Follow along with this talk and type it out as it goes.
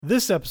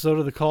This episode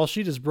of The Call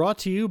Sheet is brought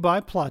to you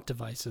by Plot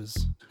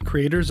Devices,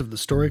 creators of the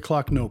Story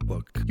Clock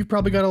Notebook. You've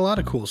probably got a lot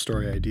of cool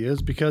story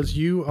ideas because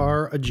you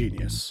are a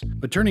genius.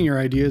 But turning your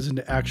ideas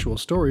into actual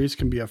stories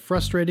can be a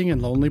frustrating and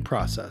lonely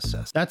process.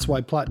 That's why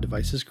Plot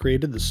Devices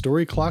created the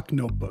Story Clock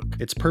Notebook.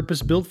 It's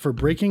purpose-built for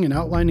breaking and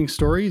outlining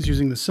stories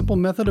using the simple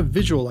method of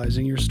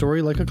visualizing your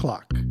story like a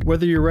clock.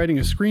 Whether you're writing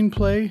a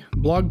screenplay,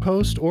 blog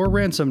post, or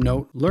ransom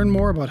note, learn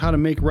more about how to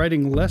make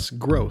writing less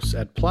gross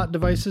at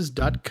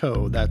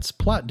plotdevices.co. That's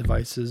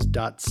plotdevices.co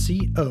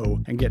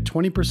and get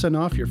 20%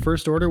 off your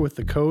first order with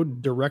the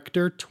code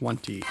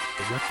DIRECTOR20.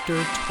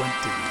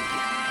 DIRECTOR20.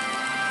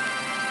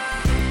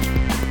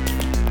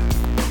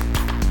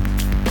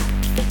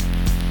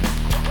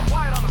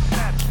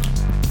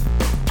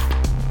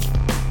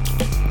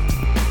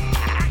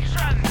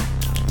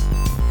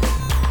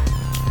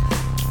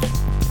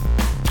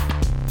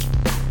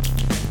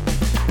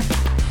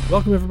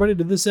 Welcome, everybody,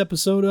 to this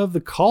episode of The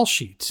Call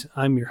Sheet.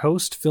 I'm your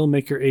host,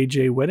 filmmaker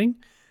AJ Wedding,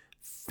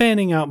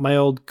 fanning out my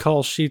old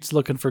call sheets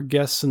looking for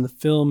guests in the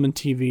film and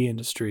TV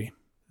industry.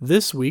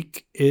 This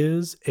week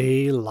is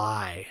a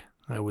lie.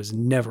 I was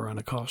never on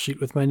a call sheet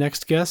with my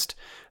next guest,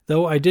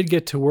 though I did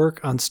get to work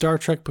on Star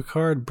Trek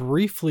Picard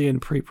briefly in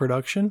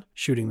pre-production,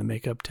 shooting the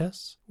makeup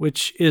tests,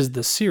 which is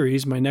the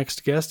series my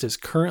next guest is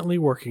currently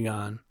working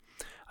on.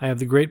 I have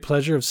the great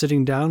pleasure of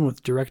sitting down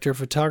with director of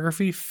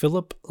photography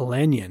Philip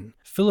Lanyon.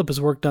 Philip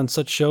has worked on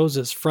such shows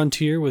as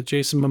Frontier with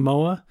Jason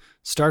Momoa,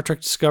 Star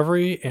Trek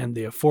Discovery, and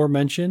the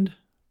aforementioned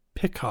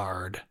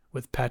Picard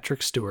with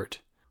Patrick Stewart.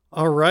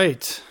 All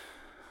right,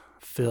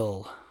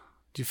 Phil.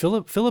 Do you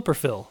Philip or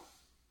Phil?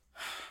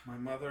 My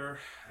mother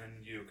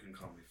and you can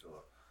call me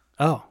Philip.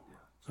 Oh,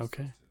 yeah,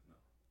 okay.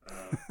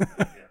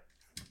 Yeah,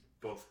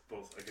 both.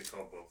 I could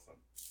call both.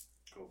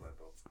 Go by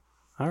both.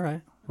 All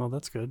right. Well,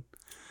 that's good.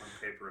 On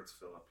paper, it's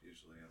Philip.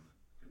 Usually,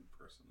 in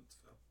person, it's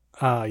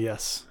Phil.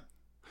 Yes.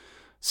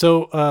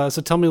 So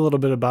tell me a little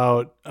bit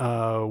about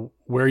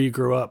where you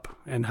grew up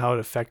and how it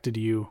affected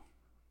you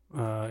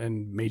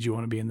and made you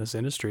want to be in this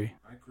industry.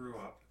 I grew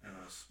up in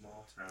a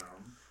small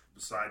town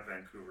beside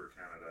Vancouver,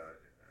 Canada,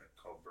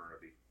 called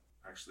Burnaby,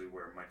 actually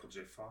where Michael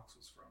J. Fox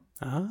was from.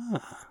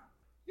 Ah.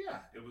 Yeah,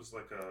 it was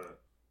like a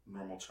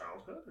normal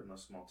childhood in a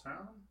small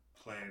town,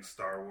 playing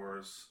Star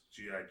Wars,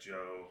 G.I.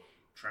 Joe,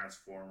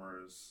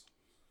 Transformers,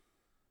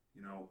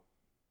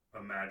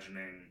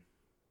 imagining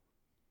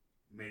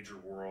major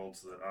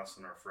worlds that us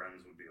and our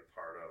friends would be a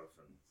part of,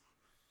 and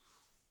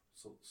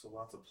so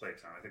lots of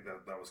playtime. I think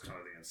that was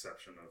kind of the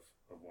inception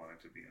of wanting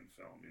to be in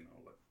film.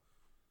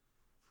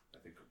 I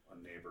think a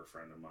neighbor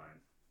friend of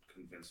mine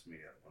convinced me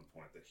at one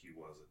point that he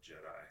was a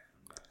Jedi,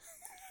 and that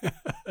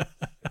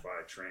if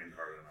I trained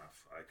hard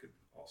enough, I could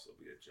also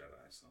be a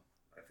Jedi. So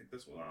I think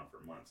this went on for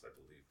months. I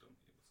believed him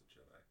he was a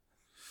Jedi.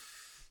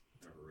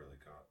 Never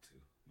really got to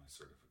my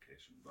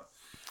certification, but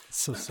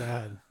so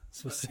sad.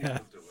 So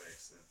sad. He moved away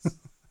since.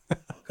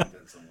 I'll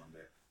convince him one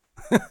day.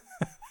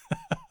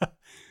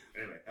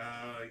 Anyway,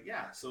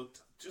 so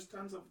just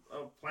tons of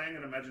playing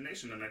and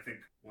imagination, and I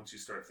think once you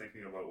start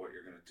thinking about what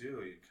you're going to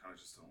do, you kind of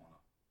just don't want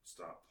to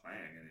stop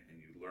playing, and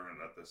you learn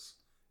that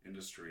this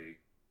industry,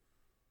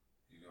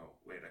 you go,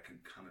 wait, I can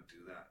kind of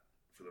do that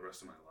for the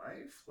rest of my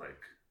life?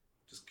 Like,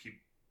 just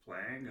keep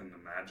playing and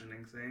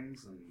imagining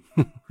things and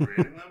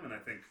creating them, and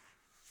I think,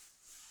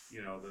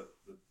 the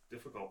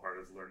difficult part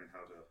is learning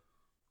how to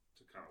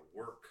kind of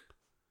work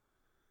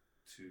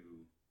to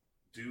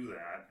do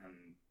that, and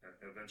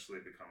eventually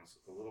it becomes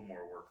a little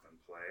more work than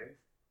play.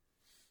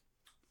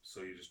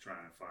 So you just try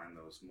and find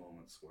those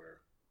moments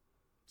where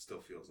it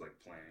still feels like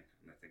playing,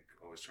 and I think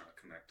always trying to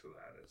connect to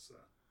that is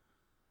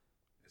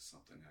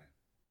something I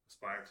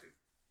aspire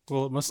to.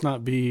 Well, it must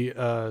not be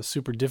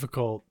super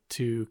difficult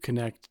to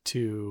connect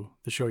to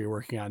the show you're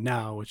working on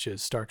now, which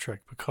is Star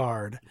Trek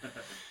Picard.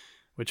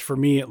 Which for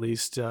me, at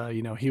least,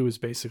 he was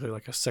basically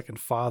like a second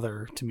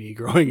father to me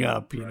growing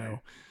up.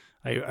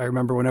 I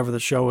remember whenever the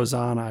show was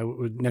on,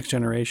 Next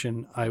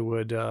Generation, I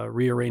would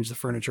rearrange the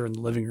furniture in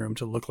the living room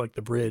to look like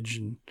the bridge,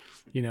 and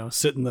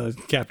sit in the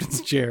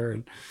captain's chair.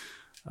 And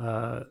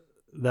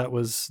that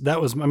was. I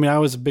mean, I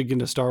was big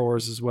into Star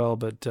Wars as well,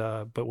 but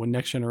when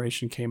Next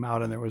Generation came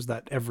out and there was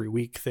that every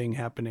week thing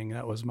happening,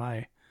 that was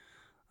my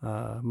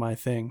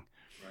thing.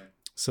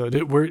 So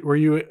were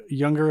you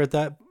younger at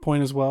that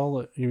point as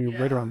well? You were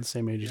right around the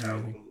same age as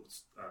me.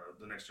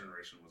 The Next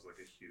Generation was like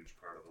a huge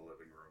part of the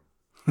living room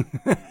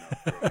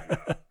growing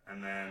up.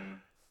 And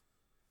then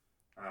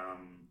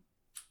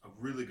a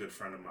really good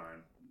friend of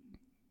mine,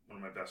 one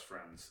of my best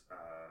friends,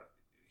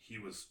 he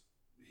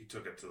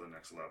took it to the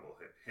next level.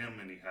 Him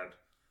and he had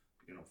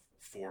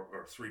 4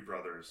 or 3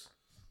 brothers,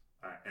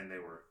 and they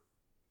were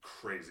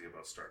crazy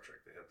about Star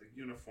Trek. They had the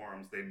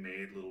uniforms. They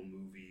made little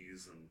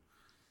movies and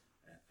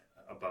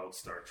about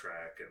Star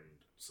Trek, and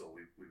so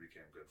we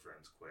became good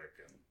friends quick.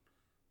 And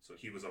so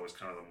he was always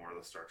kind of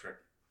the Star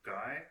Trek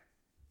guy,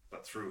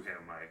 but through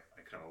him I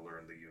kind of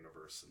learned the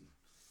universe and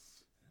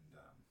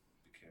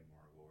became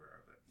more aware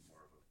of it,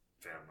 more of a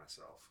fan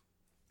myself,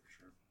 for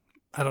sure.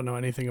 I don't know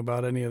anything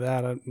about any of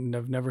that. I've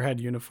never had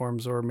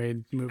uniforms or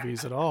made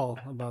movies at all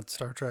about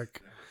Star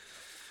Trek.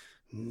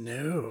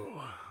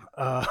 No. You've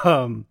never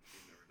done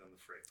the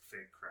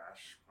fake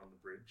crash on the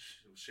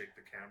bridge? You'll shake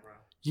the camera.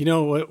 You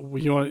know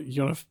what? You want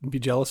to be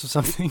jealous of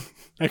something?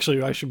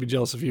 Actually, I should be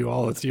jealous of you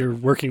all. You're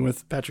working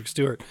with Patrick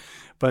Stewart.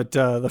 But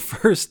the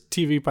first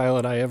TV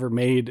pilot I ever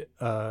made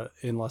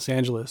in Los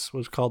Angeles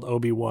was called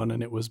Obi-Wan,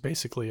 and it was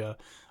basically a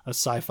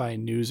sci-fi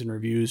news and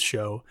reviews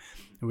show.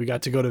 And we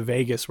got to go to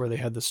Vegas where they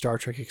had the Star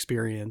Trek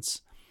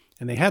experience,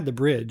 and they had the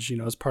bridge,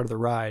 as part of the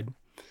ride.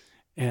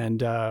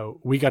 And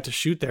we got to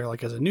shoot there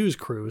like as a news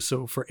crew.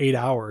 So for 8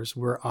 hours,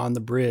 we're on the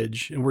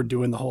bridge and we're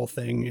doing the whole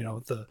thing,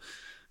 the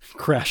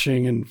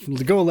crashing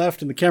and go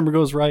left and the camera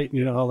goes right,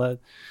 all that.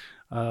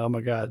 Oh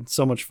my God,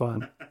 so much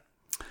fun.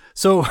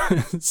 So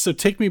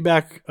take me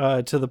back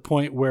to the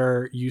point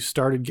where you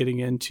started getting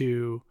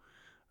into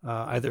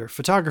either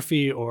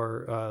photography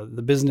or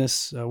the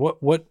business.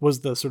 What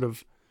was the sort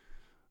of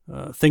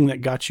thing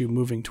that got you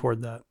moving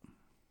toward that?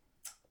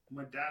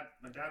 My dad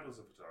was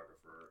a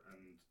photographer, and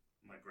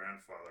my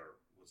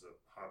grandfather was a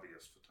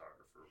hobbyist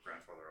photographer.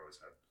 Grandfather always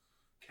had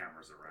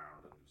cameras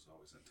around, and he was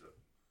always into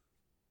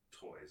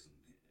toys. And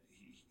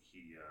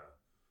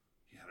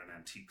he had an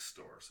antique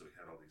store, so he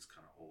had all these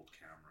kind of old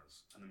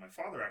cameras. And then my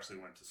father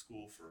actually went to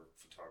school for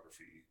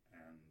photography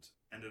and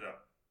ended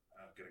up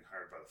getting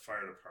hired by the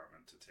fire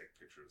department to take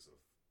pictures of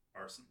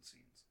arson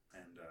scenes,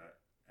 and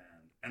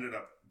ended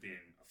up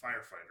being a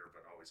firefighter,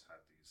 but always had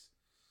these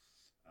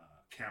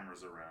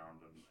cameras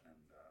around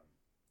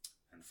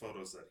and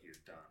photos that he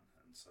had done.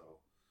 And so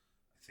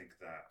I think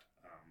that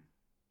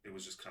it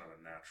was just kind of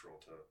a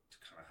natural to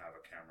kind of have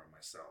a camera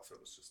myself.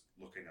 It was just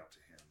looking up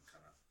to him,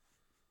 kind of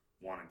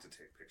wanting to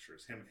take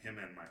pictures. Him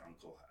and my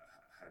uncle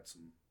had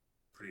some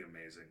pretty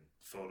amazing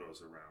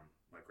photos around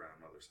my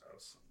grandmother's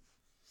house. And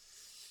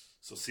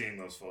so seeing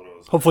those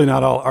photos, hopefully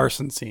not all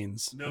arson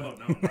scenes. No,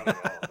 not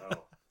at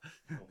all.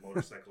 No.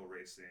 Motorcycle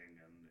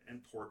racing and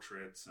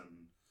portraits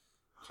and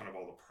kind of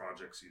all the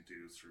projects you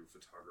do through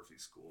photography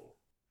school.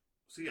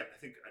 So yeah, I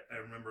think I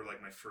remember like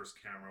my first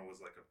camera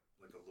was like a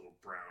little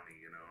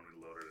brownie, and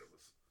we loaded it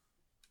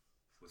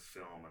with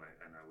film,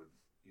 and I would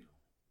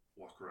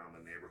walk around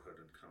the neighborhood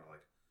and kind of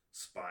like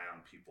spy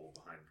on people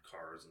behind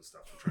cars and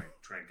stuff and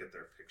try and get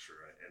their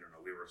picture. I don't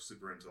know. We were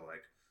super into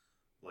like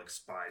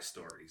spy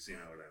stories, you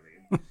know what I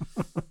mean?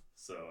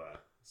 So I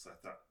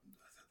thought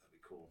that'd be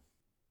cool.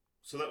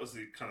 So that was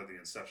the kind of the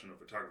inception of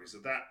photography.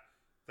 So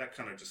that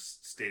kind of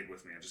just stayed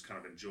with me. I just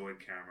kind of enjoyed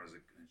cameras,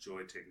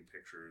 enjoyed taking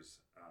pictures.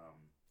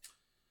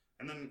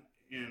 And then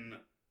in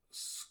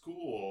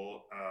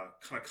school,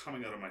 kind of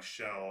coming out of my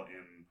shell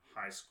in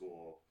high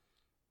school,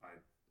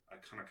 I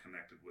kind of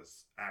connected with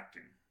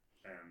acting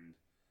and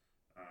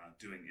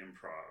doing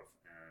improv,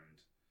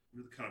 and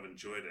really kind of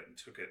enjoyed it and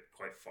took it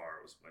quite far.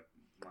 It was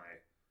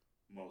my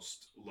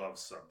most loved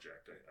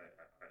subject.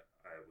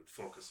 I would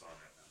focus on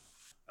it, and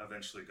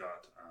eventually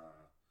got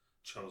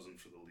chosen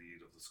for the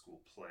lead of the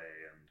school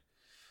play. And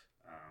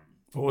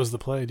what was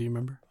the play? Do you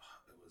remember?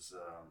 It was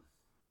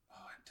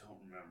I don't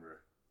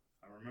remember.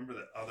 I remember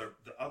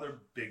the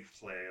other big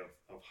play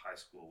of high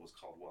school was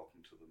called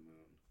Welcome to the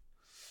Moon,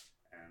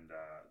 and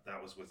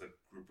that was with a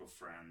group of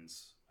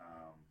friends,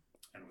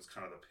 and it was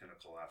kind of the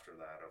pinnacle after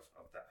that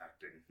of the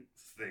acting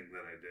thing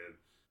that I did,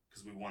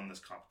 because we won this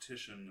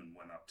competition and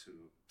went up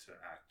to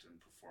act and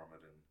perform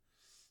it. And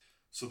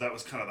so that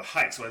was kind of the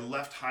height. So I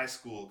left high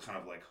school kind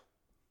of like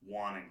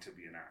wanting to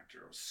be an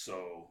actor. I was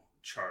so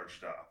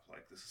charged up,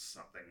 like this is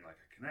something like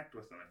I connect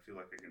with and I feel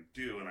like I can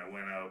do. And I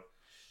went out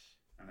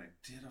and I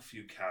did a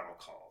few cattle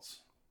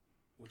calls,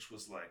 which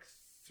was like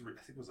I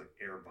think it was like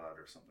Air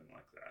Bud or something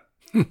like that.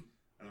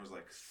 And there was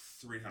like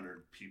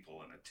 300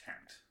 people in a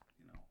tent,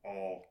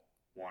 all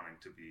wanting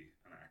to be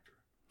an actor.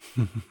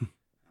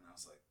 And I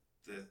was like,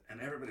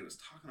 and everybody was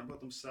talking about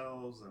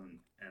themselves and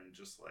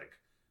just like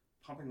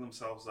pumping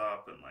themselves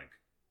up, and like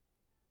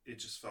it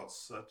just felt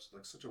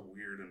such a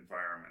weird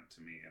environment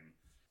to me. And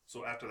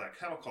so after that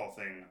cattle call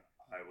thing,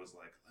 I was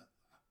like,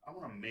 I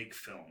want to make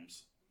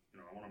films.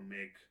 I want to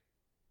make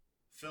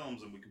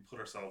films and we can put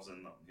ourselves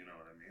in them, you know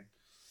what I mean?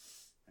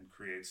 And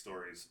create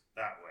stories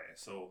that way.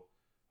 So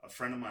a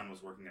friend of mine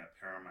was working at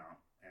Paramount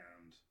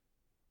and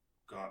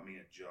got me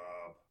a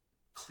job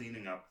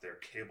cleaning up their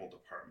cable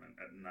department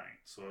at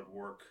night. So I'd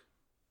work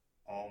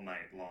all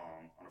night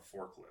long on a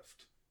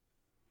forklift,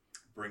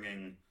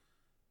 bringing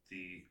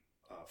the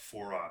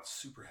 4/0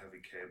 super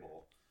heavy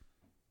cable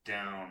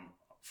down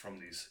from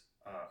these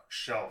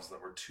shelves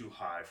that were too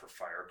high for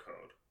fire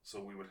code. So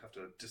we would have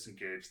to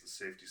disengage the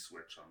safety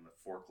switch on the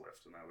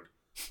forklift, and I would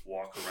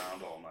walk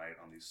around all night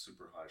on these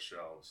super high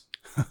shelves,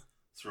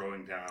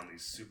 throwing down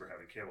these super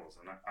heavy cables.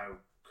 And I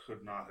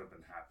could not have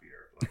been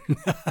happier.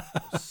 Like,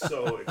 I was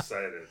so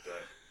excited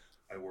that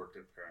I worked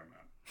at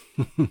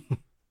Paramount.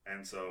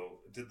 And so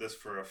did this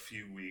for a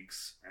few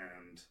weeks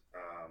and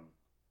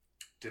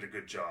did a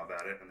good job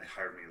at it. And they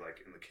hired me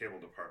like in the cable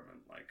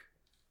department, like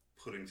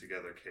putting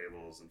together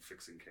cables and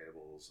fixing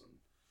cables. And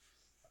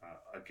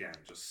again,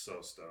 just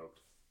so stoked.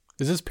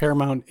 Is this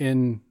Paramount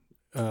in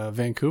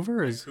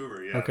Vancouver?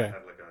 Vancouver, yeah. Okay. They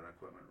had like an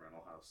equipment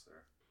rental house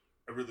there.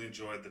 I really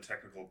enjoyed the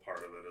technical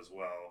part of it as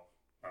well.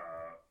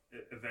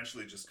 It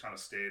eventually just kind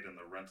of stayed in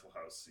the rental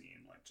house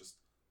scene, like just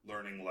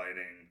learning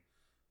lighting,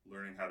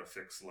 learning how to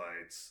fix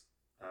lights,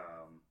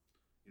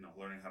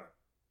 learning how to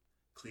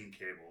clean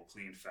cable,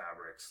 clean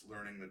fabrics,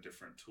 learning the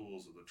different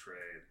tools of the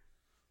trade,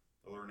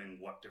 learning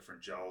what different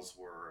gels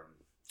were and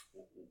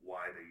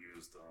why they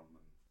used them.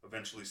 And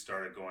eventually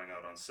started going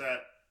out on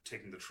set,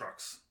 taking the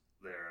trucks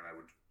there, and I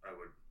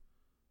would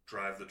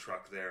drive the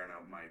truck there, and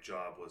my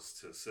job was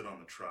to sit on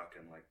the truck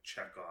and like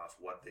check off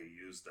what they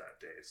used that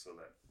day so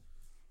that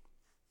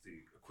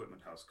the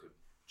equipment house could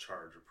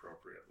charge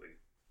appropriately.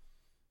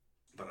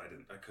 But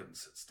I couldn't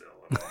sit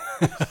still at all.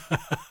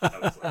 I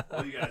was like,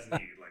 what do you guys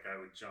need? Like, I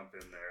would jump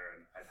in there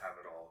and I'd have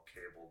it all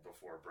cabled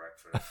before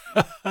breakfast.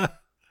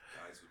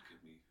 Guys would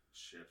give me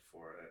shit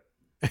for it.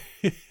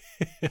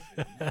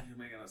 You're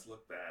making us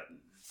look bad. And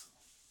so,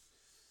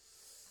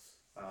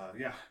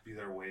 be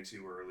there way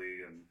too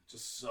early and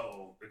just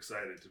so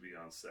excited to be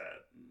on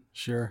set. And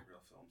sure.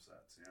 Real film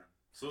sets, yeah.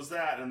 So it was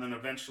that, and then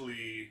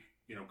eventually,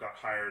 got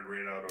hired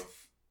right out of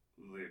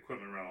the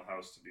equipment rental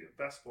house to be a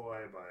best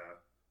boy by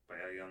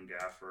a young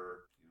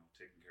gaffer,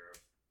 taking care of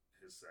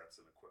his sets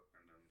and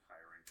equipment and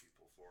hiring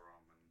people for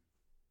him.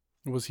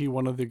 And was he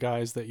one of the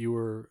guys that you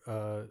were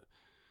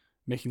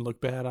making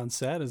look bad on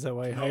set? Is that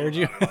why he hired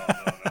you? No.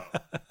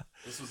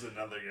 This was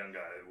another young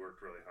guy who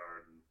worked really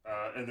hard,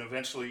 and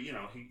eventually,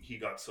 he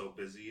got so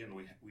busy, and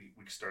we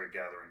started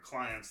gathering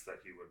clients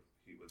that he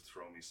would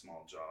throw me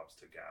small jobs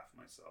to gaff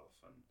myself,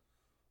 and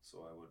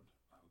so I would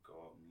go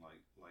out and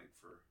light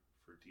for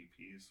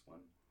DPs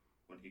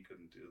when he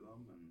couldn't do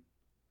them, and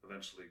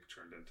eventually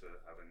turned into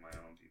having my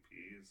own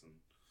DPs and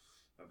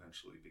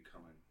eventually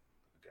becoming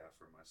a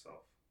gaffer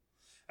myself.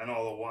 And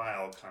all the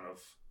while kind of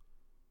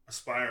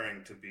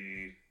aspiring to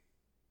be...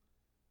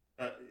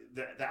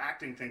 the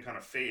acting thing kind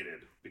of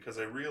faded because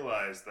I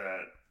realized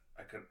that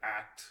I could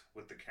act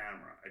with the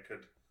camera. I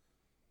could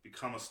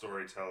become a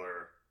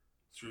storyteller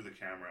through the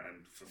camera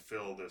and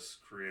fulfill this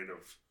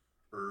creative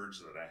urge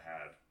that I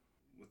had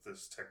with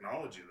this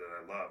technology that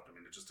I loved. I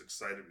mean, it just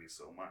excited me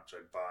so much.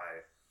 I'd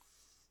buy...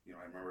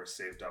 I remember I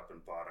saved up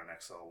and bought an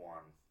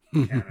XL1,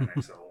 Canon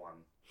XL1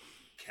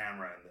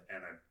 camera,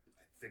 and I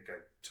think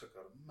I took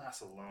a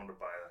massive loan to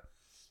buy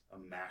a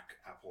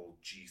Mac Apple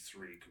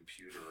G3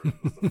 computer. It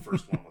was the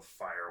first one with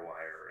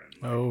FireWire, and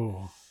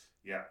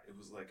it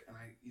was like, and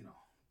I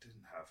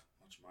didn't have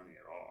much money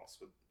at all.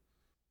 So,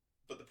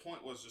 but the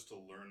point was just to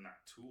learn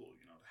that tool,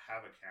 to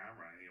have a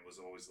camera, and it was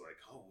always like,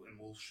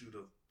 and we'll shoot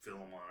a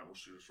film on it, we'll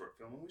shoot a short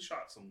film, and we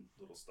shot some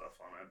little stuff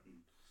on it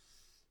and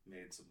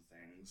made some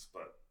things,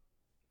 but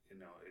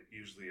it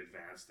usually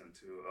advanced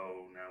into,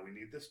 now we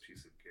need this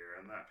piece of gear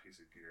and that piece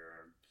of gear,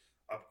 and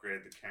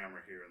upgrade the camera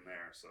here and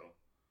there. So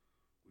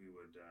we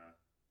would,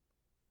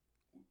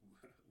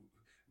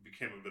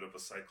 became a bit of a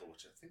cycle,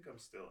 which I think I'm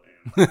still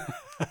in.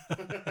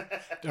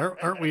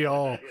 Aren't we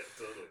all? Yeah,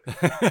 totally.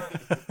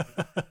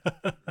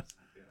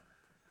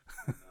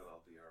 That'll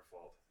all be our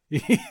fault.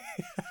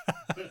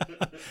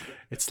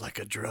 It's like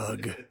a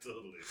drug. Yeah,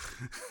 totally.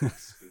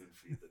 Spoon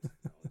feed the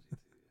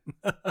technology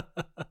to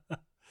you.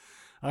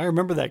 I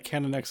remember that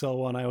Canon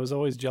XL1. I was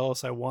always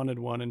jealous. I wanted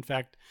one. In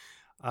fact,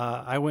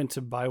 I went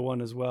to buy one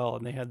as well,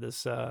 and they had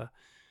this,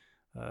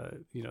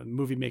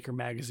 Movie Maker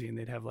magazine.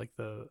 They'd have like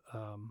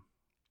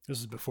this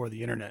is before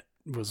the internet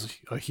was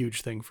a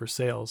huge thing for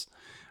sales.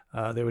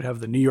 They would have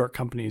the New York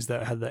companies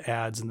that had the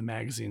ads in the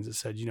magazines that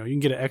said, you can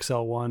get an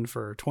XL1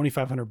 for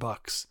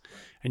 $2,500,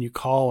 and you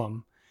call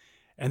them,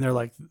 and they're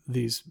like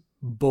these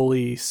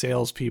bully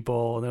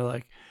salespeople, and they're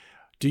like,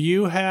 do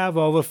you have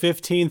over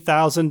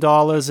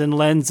 $15,000 in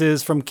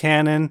lenses from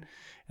Canon?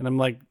 And I'm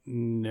like,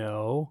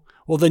 no.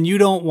 Well, then you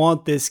don't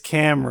want this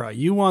camera.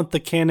 You want the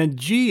Canon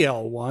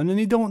GL1, and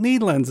you don't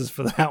need lenses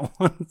for that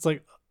one. It's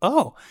like,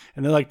 oh.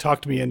 And they like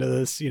talked me into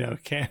this,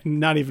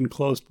 not even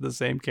close to the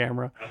same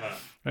camera. Uh-huh.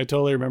 I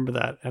totally remember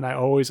that. And I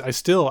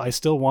still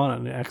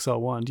want an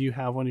XL1. Do you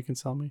have one you can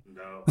sell me?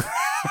 No.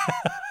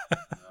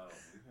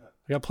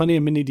 I got plenty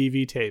of mini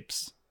DV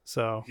tapes.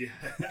 So yeah,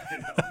 me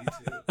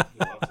too. I'd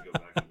love to go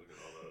back and look at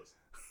all those.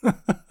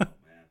 Oh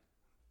man.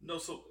 No,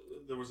 so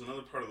there was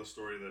another part of the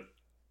story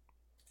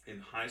that in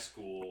high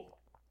school,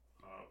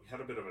 we had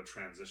a bit of a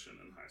transition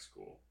in high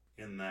school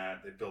in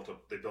that they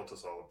built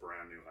us all a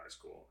brand new high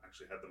school.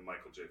 Actually had the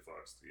Michael J.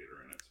 Fox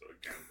Theater in it, so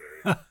again,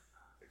 very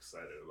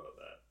excited about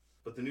that.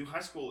 But the new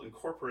high school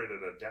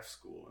incorporated a deaf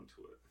school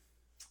into it.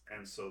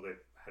 And so they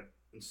had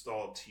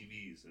installed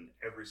TVs in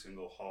every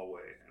single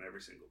hallway and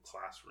every single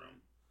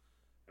classroom.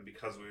 And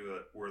because we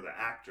were the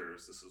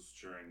actors, this was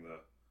during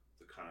the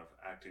kind of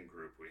acting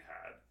group we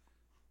had,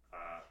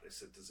 they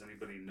said, does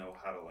anybody know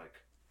how to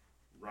like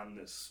run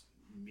this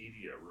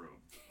media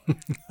room?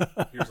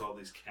 Like, here's all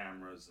these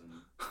cameras, and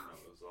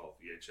it was all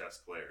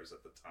VHS players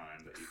at the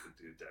time that you could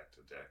do deck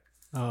to deck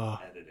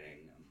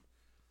editing, and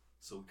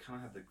so we kind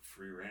of had the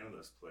free reign of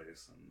this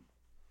place,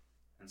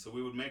 and so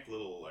we would make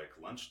little like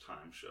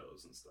lunchtime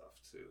shows and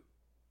stuff to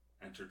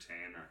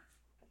entertain our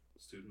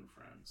student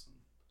friends, and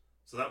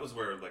So that was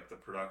where like the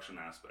production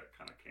aspect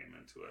kind of came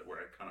into it, where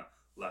I kind of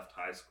left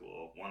high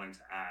school wanting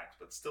to act,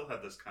 but still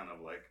had this kind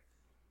of like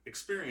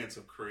experience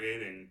of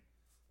creating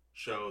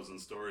shows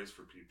and stories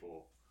for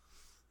people,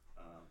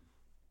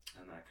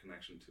 and that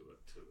connection to it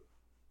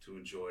to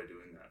enjoy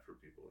doing that for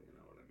people. You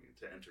know what I mean?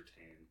 To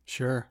entertain,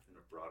 Sure, in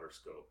a broader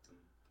scope than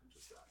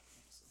just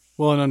acting. So.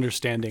 well, and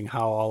understanding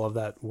how all of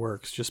that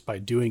works just by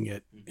doing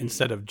it Mm-hmm.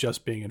 instead of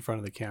just being in front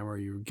of the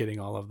camera, you're getting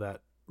all of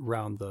that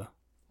round the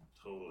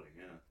Totally,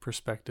 yeah.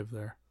 perspective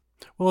there.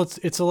 Well,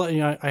 it's a lot.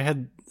 You know, I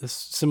had this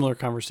similar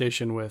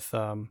conversation with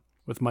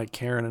Mike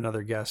Karen,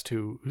 another guest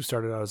who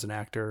started out as an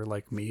actor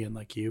like me and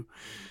like you,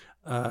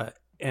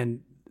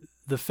 and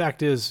the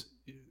fact is,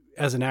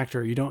 as an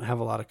actor, you don't have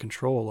a lot of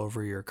control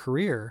over your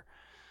career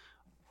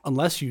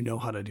unless you know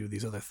how to do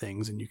these other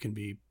things and you can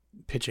be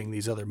pitching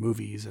these other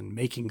movies and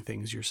making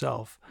things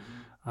yourself.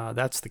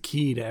 That's the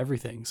key to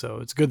everything. So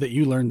it's good that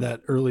you learned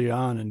that early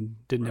on and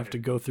didn't have to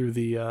go through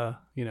the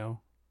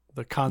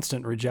the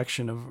constant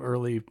rejection of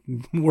early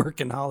work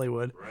in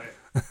Hollywood. Right.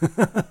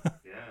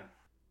 Yeah.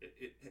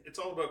 It's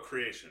all about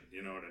creation.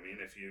 You know what I mean?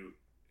 If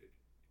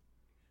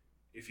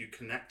you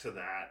connect to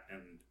that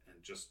and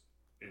just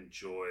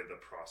enjoy the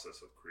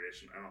process of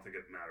creation, I don't think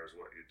it matters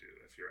what you do.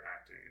 If you're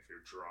acting, if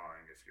you're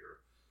drawing, if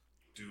you're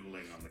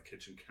doodling on the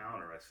kitchen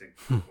counter, I think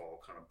we're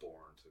all kind of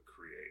born to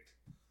create.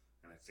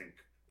 And I think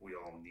we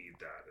all need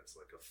that. It's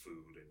like a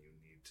food and you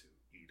need to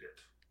eat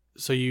it.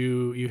 So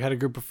you had a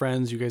group of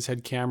friends, you guys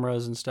had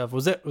cameras and stuff.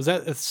 Was that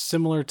a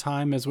similar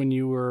time as when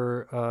you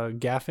were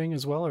gaffing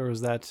as well, or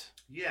was that?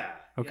 Yeah.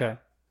 Okay.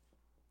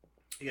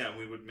 Yeah,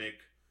 we would make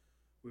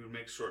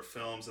short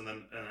films, and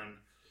then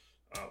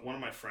one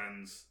of my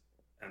friends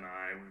and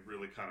I, we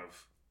really kind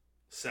of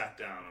sat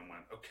down and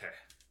went, okay,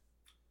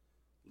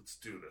 let's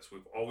do this.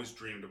 We've always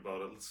dreamed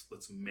about it.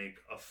 Let's make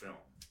a film.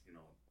 You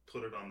know,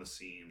 put it on the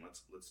scene.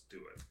 Let's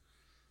do it.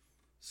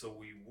 So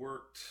we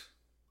worked.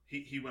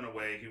 He went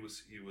away. He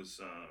was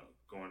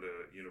going to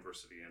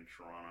university in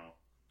Toronto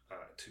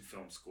to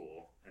film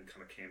school, and kind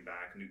of came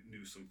back.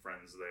 Knew some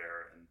friends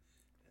there, and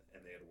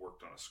they had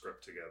worked on a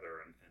script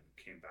together, and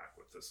came back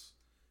with this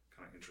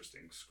kind of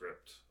interesting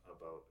script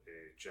about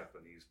a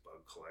Japanese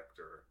bug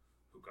collector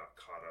who got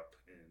caught up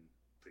in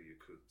the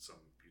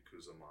some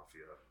Yakuza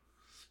mafia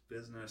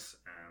business,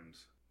 and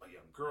a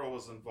young girl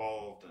was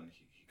involved, and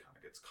he kind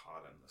of gets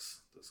caught in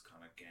this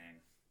kind of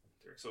gang.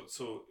 So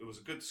it was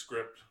a good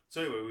script.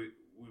 So anyway,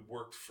 we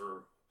worked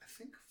for I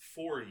think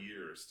 4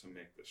 years to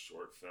make this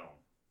short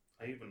film.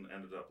 I even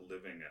ended up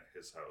living at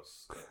his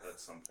house at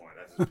some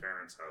point, at his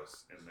parents'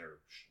 house in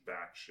their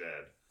back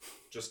shed,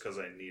 just because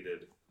I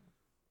needed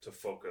to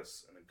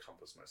focus and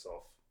encompass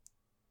myself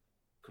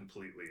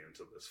completely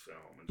into this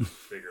film and just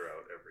figure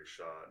out every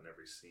shot and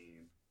every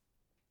scene.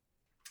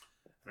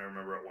 And I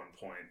remember at one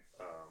point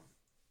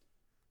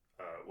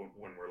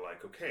when we're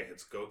like, okay,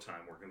 it's go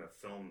time. We're going to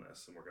film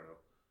this, and we're going to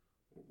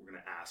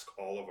ask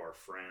all of our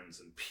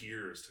friends and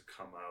peers to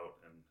come out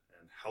and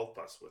help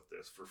us with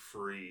this for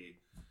free.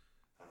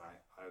 And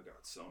I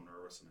got so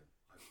nervous and I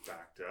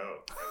backed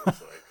out.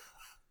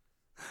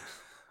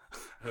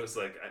 I was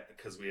like,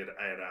 because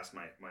I had asked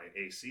my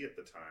AC at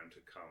the time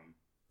to come,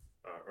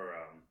 or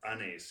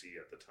an AC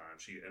at the time.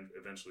 She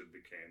eventually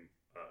became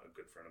a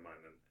good friend of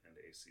mine and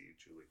AC,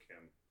 Julie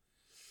Kim.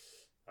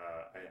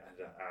 I had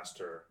asked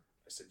her,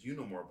 I said, you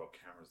know more about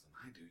cameras than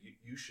I do.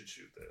 You should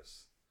shoot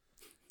this.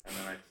 And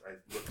then I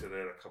looked at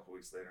it a couple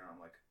weeks later, and I'm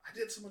like, I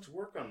did so much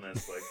work on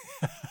this. Like,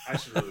 I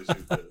should really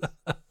shoot this.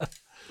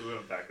 We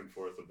went back and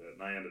forth a bit,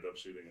 and I ended up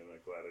shooting it.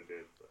 I'm glad I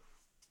did. But.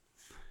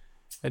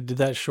 And did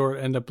that short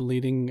end up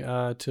leading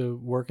to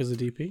work as a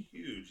DP?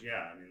 Huge,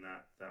 yeah. I mean,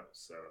 that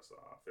set us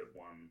off. It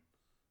won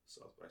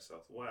South by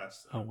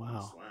Southwest. Oh,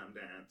 wow. Slam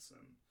Dance,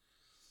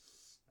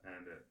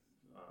 and it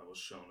was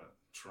shown at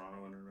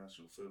Toronto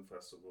International Film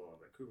Festival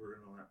and Vancouver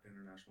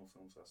International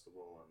Film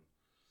Festival, and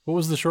what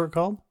was the short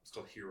called? It's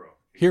called Hero.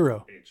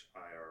 Hero.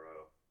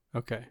 Hiro.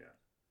 Okay. Yeah.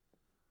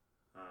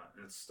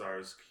 And it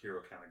stars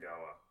Hiro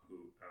Kanagawa,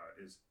 who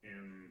is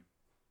in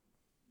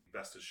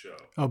Best in Show.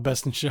 Oh,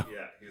 Best in Show.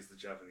 Yeah, he's the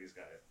Japanese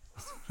guy at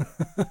Best in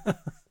Show.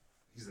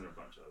 He's in a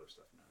bunch of other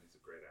stuff now. He's a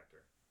great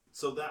actor.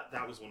 So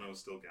that was when I was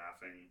still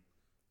gaffing,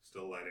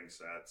 still lighting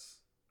sets.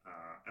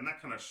 And that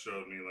kind of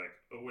showed me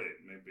like, oh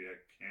wait, maybe I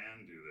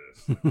can do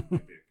this. Like,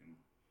 maybe I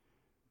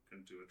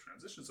can do a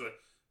transition. So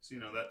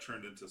that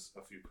turned into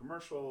a few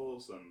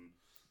commercials and,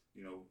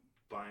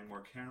 buying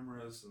more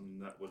cameras, and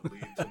that would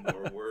lead to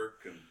more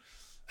work. And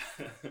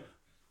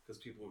because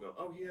people would go,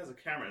 oh, he has a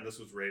camera. And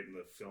this was right in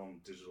the film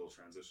digital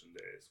transition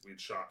days. We'd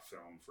shot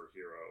film for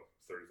Hero,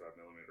 35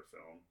 millimeter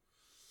film.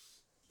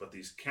 But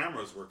these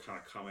cameras were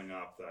kind of coming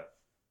up that,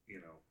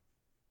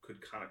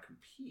 could kind of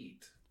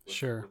compete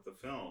with the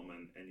film.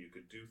 And you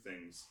could do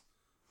things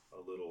a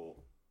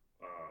little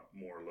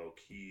more low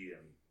key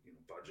and,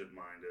 budget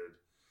minded.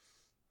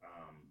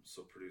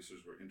 So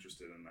producers were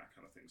interested in that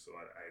kind of thing. So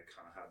I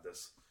kind of had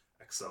this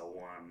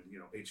XL1,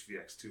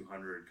 HVX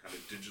 200 kind of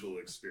digital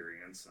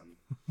experience, and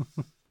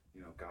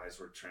guys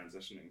were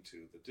transitioning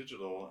to the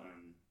digital,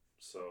 and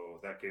so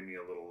that gave me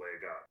a little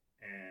leg up.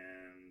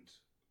 and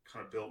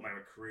kind of built my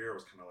career. It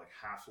was kind of like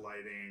half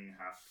lighting,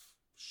 half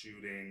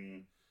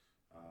shooting.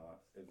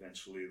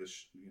 Eventually, I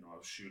was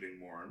shooting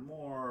more and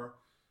more.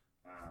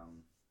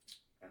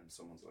 And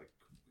someone's like,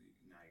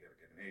 now you got to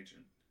get an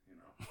agent,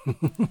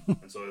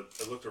 And so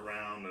I looked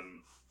around,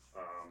 and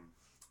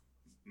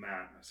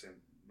Matt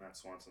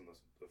Swanson,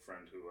 the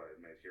friend who I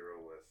made Hero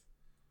with,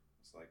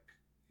 was like,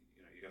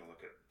 you got to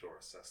look at Dora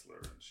Sessler,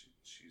 and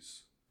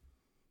she's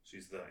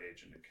the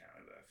agent in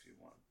Canada if you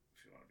want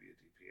to be a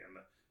DP. And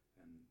a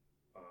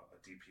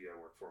DP I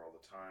work for all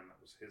the time, that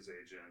was his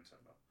agent,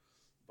 and a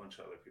bunch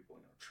of other people,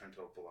 Trent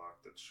Opalak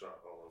that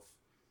shot all of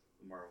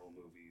the Marvel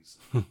movies,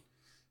 and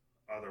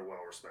other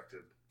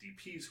well-respected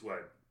DPs who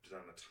I'd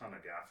done a ton of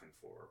gaffing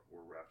for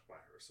were repped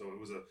by her. So it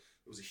was a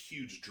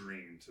huge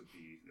dream to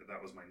be. That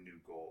was my new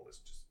goal,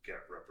 is just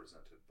get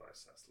represented by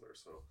Sessler.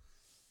 So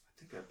I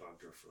think I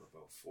bugged her for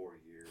about 4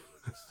 years. I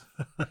just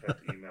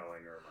kept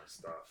emailing her my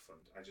stuff,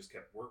 and I just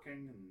kept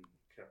working and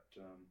kept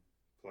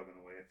plugging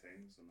away at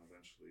things, and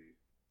eventually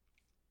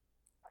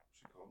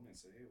she called me and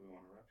said, "Hey, we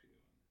want to rep you."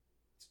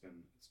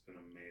 And it's been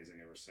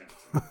amazing ever since.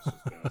 And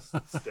it's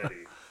just been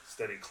a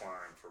steady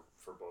climb for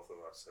both of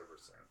us ever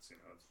since.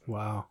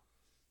 Wow.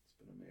 It's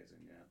been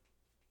amazing, yeah.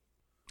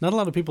 Not a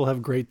lot of people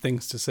have great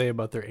things to say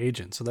about their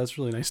agent, so that's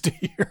really nice to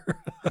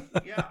hear.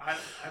 Yeah, I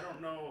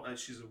don't know.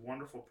 She's a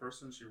wonderful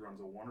person. She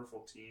runs a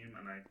wonderful team,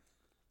 and I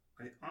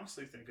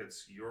honestly think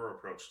it's your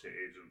approach to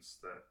agents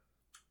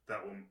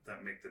that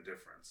make the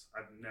difference.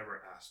 I've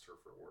never asked her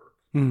for work.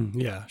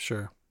 Yeah,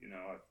 sure.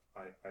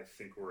 I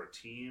think we're a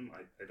team.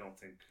 I don't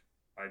think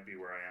I'd be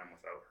where I am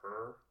without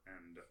her,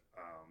 and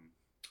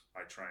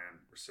I try and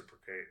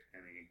reciprocate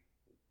any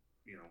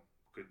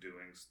good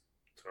doings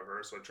to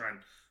her. So I try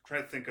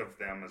to think of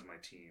them as my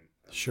team,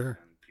 sure,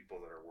 and people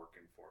that are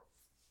working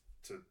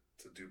to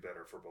do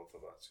better for both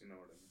of us. You know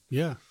what I mean?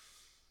 Yeah.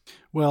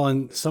 Well,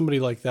 and somebody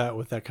like that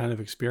with that kind of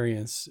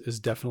experience is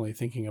definitely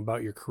thinking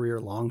about your career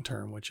long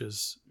term, which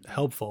is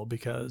helpful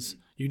because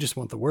you just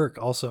want the work.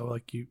 Also,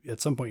 like at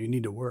some point you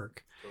need to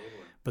work. Totally.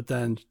 But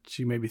then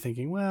she may be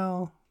thinking,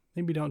 well,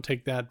 maybe don't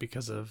take that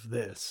because of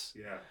this.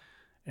 Yeah.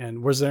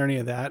 And was there any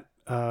of that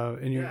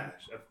in your? Yeah,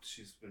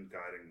 she's been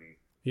guiding me.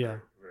 Yeah.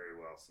 Very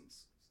well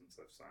since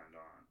I've signed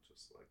on.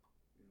 Just like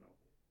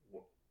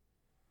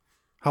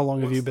how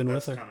long have you been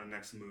with her? Kind of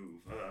next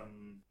move.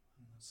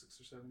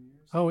 6 or 7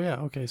 years. Oh yeah.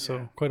 Okay.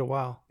 So quite a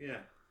while.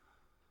 Yeah.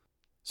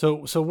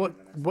 So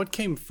what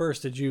came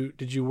first? Did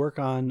you work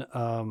on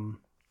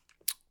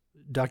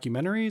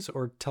documentaries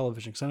or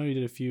television? Because I know you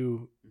did a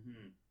few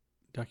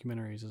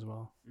documentaries as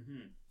well.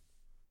 Mm-hmm.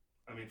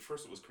 I mean,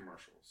 first it was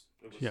commercials.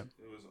 It was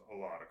a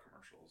lot of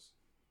commercials,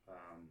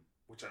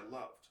 which I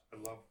loved.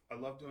 I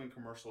love doing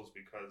commercials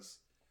because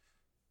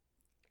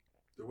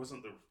there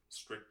wasn't the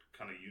strict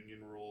kind of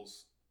union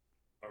rules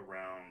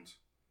around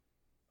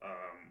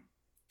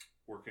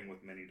working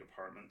with many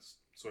departments.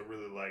 So I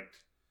really liked,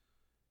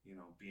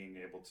 being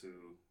able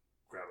to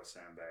grab a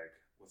sandbag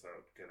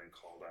without getting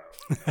called out.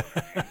 You know what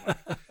I mean?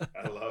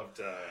 I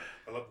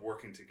loved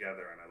working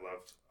together, and I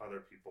loved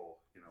other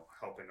people,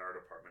 helping our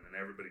department and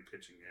everybody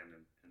pitching in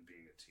and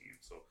being a team.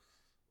 So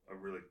I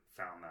really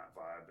found that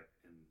vibe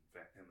in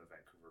the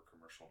Vancouver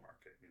commercial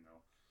market,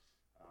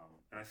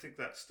 and I think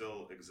that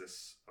still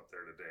exists up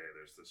there today.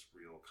 There's this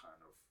real kind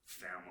of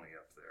family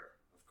up there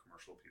of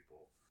commercial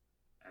people.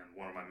 And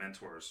one of my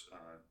mentors,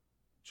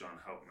 John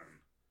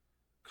Houtman,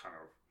 kind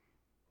of,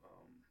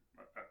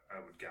 I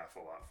would gaff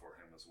a lot for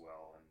him as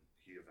well, and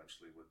he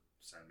eventually would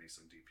send me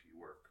some DP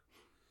work.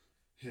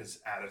 His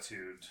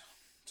attitude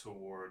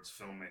towards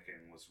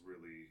filmmaking was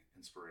really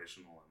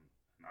inspirational and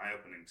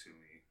eye-opening to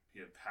me. He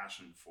had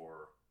passion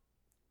for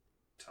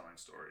telling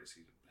stories.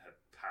 He had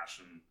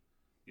passion,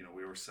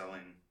 we were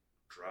selling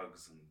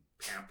drugs and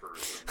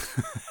Pampers,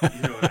 and,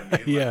 you know what I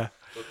mean? Yeah.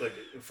 Like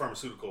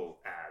pharmaceutical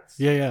ads.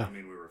 Yeah. I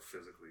mean, we were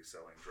physically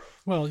selling drugs.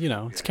 Well,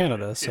 it's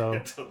Canada, so. Yeah,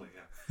 totally,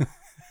 yeah.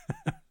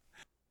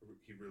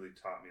 He really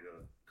taught me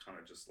to kind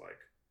of just like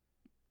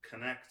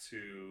connect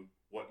to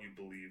what you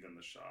believe in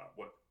the shot,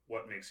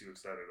 what makes you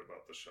excited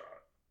about the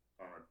shot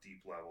on a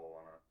deep level,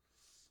 on a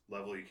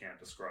level you can't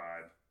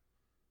describe,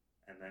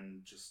 and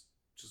then just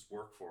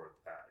work for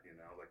that,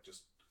 like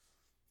just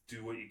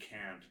do what you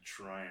can to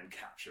try and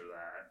capture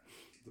that.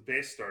 The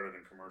base started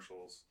in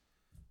commercials,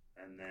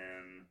 and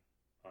then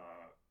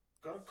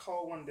got a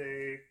call one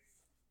day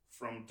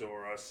from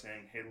Dora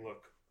saying, "Hey,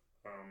 look,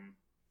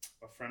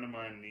 a friend of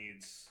mine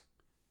needs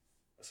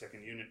a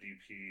second unit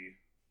DP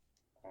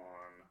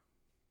on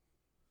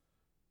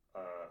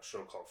a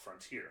show called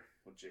Frontier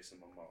with Jason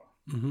Momoa."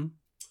 Mm-hmm.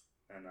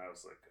 And I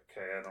was like,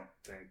 okay, I don't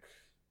think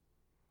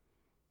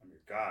I'm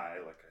your guy.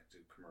 Like, I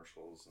do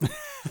commercials and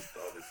just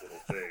all these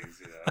little things,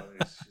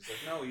 She's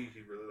like, no,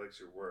 he really likes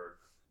your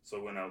work. So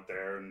I went out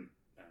there and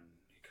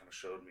he kind of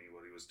showed me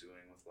what he was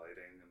doing with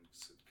lighting and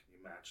said, can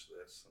you match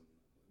this? And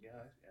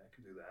yeah, I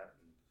can do that.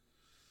 And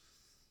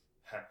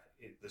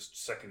this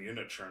second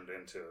unit turned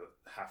into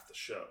half the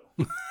show.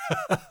 It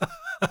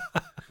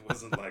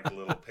wasn't like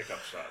little pickup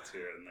shots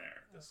here and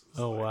there. This was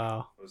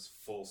wow. It was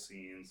full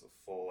scenes, a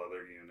full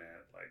other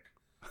unit, like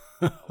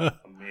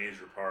a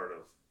major part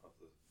of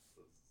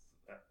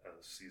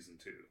the season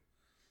 2.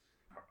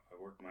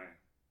 I worked my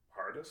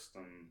hardest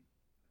and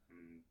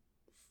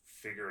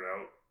figured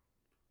out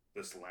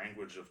this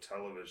language of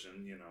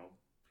television.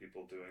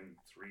 People doing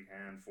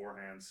 3-hand,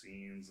 4-hand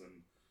scenes,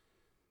 and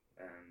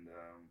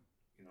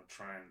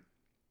try and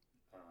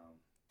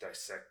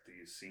dissect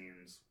these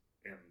scenes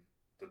in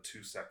the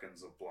 2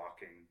 seconds of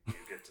blocking you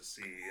get to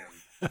see,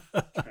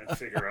 and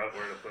figure out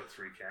where to put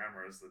 3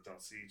 cameras that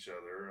don't see each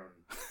other,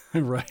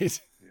 and Right.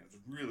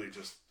 really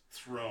just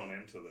thrown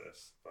into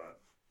this.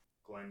 But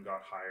Glenn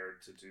got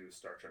hired to do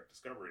Star Trek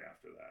Discovery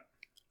after that.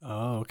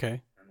 Oh,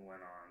 okay. And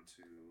went on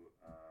to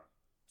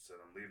said,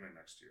 I'm leaving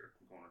next year.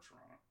 I'm going to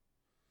Toronto.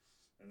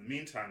 In the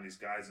meantime, these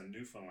guys in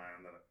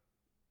Newfoundland that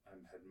I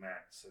had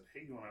met said,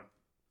 hey, you want to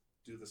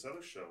do this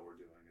other show we're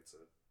doing? It's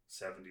a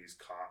 70s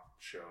cop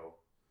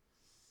show.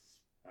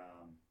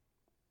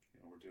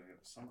 We're doing it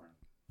this summer.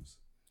 I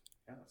said,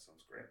 yeah, that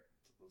sounds great.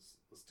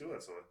 Let's do it.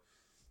 So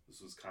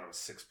this was kind of a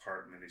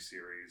 6-part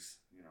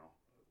miniseries. It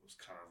was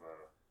kind of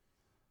a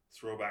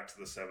throwback to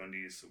the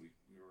 70s. So we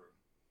were,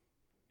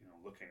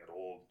 looking at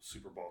old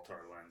Super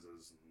Baltar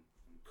lenses and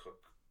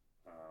Cook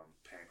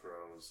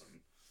Pancros and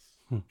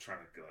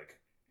trying to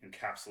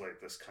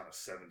encapsulate this kind of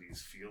 70s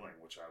feeling,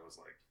 which I was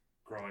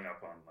growing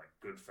up on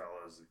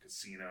Goodfellas and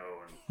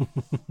Casino and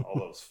all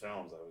those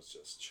films. I was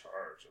just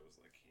charged. I was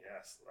like,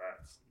 yes,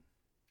 that's...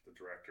 The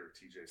director,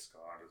 TJ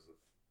Scott, is a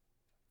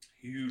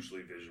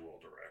hugely visual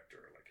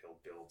director.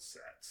 He'll build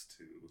sets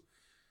to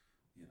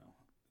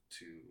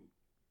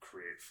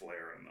create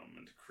flair in them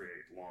and to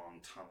create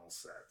long tunnel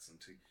sets, and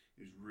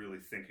he's really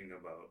thinking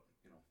about,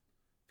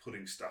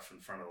 putting stuff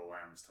in front of the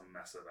lens to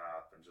mess it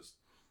up, and just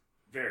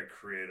very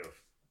creative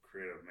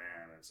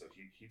man. And so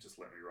he just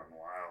let me run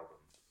wild,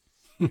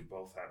 and we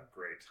both had a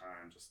great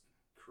time just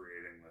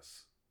creating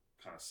this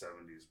kind of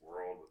 70s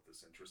world with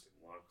this interesting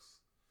looks.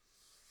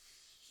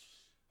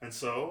 And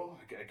so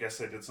I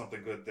guess I did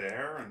something good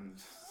there, and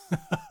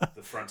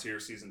the Frontier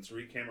Season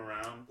 3 came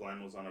around.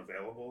 Glenn was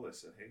unavailable. They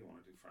said, hey, you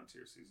want to do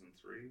Frontier Season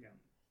 3? And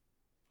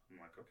I'm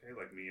like, okay,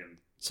 me and...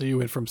 So you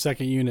went from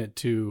second unit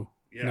to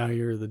now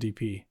you're the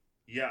DP.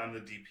 Yeah, I'm the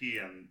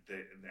DP, and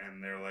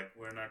they're like,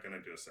 we're not going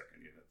to do a second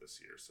unit this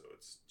year, so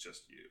it's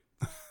just you.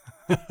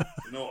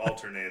 No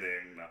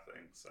alternating,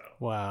 nothing. So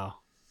wow.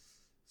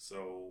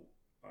 So,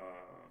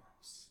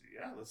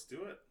 yeah, let's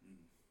do it. And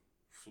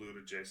flew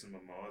to Jason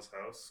Momoa's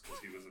house because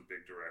he was a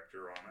big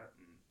director on it,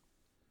 and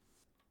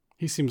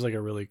he seems like a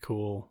really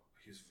cool...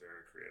 He's a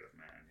very creative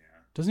man,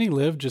 yeah. Doesn't he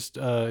live just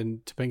in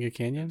Topanga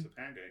Canyon?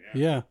 In Topanga,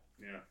 yeah.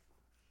 Yeah.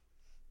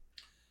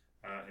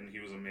 And he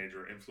was a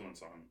major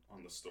influence on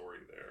the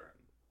story there,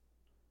 and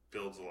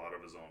builds a lot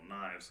of his own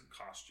knives and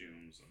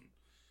costumes, and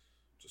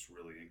just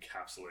really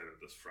encapsulated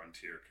this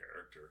frontier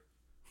character,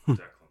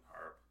 Declan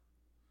Harp.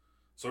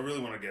 So I really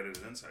want to get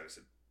his insight. I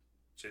said,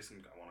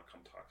 Jason, I want to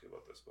come talk to you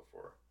about this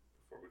before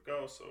we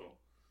go.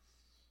 So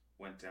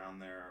went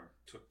down there,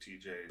 took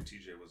TJ.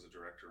 TJ was a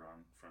director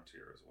on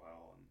Frontier as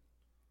well, and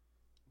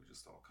we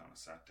just all kind of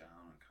sat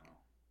down and kind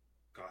of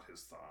got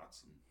his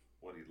thoughts and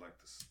what he'd like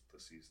the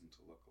season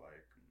to look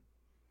like. And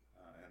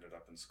ended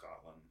up in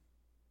Scotland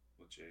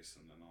with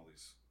Jason and all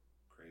these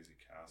crazy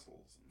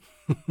castles. And,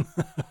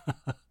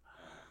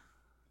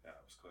 yeah,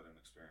 it was quite an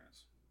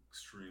experience.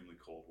 Extremely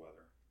cold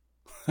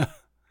weather.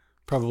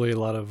 Probably a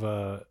lot of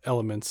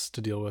elements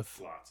to deal with.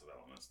 Lots of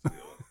elements to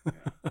deal with,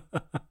 yeah.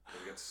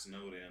 We got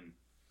snowed in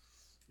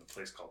a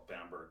place called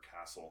Bamberg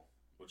Castle,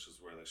 which is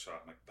where they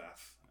shot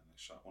Macbeth, and they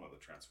shot one of the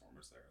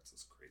Transformers there. It's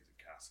this crazy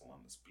castle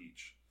on this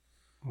beach.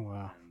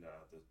 Wow. And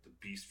the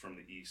Beast from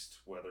the East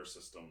weather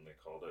system, they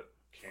called it,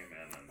 came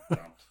in and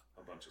dumped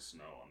a bunch of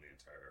snow on the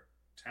entire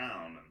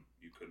town, and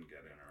you couldn't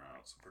get in or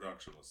out. So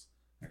production was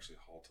actually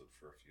halted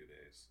for a few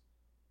days.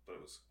 But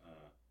it was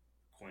a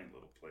quaint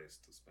little place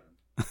to spend.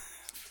 A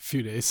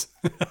few days.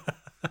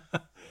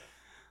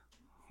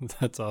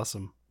 That's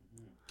awesome.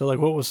 Mm-hmm. So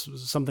what was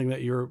something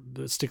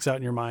that sticks out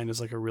in your mind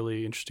as a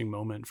really interesting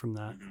moment from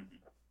that? Mm-hmm.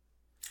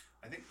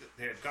 I think that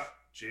they had got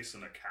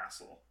Jason a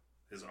castle,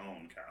 his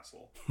own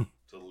castle,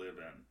 to live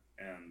in,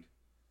 and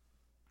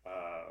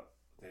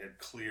they had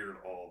cleared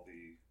all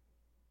the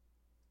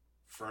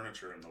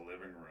furniture in the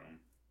living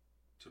room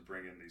to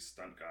bring in these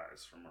stunt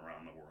guys from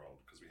around the world,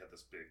 because we had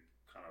this big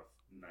kind of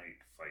night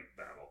fight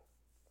battle.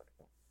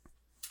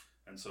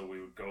 And so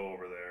we would go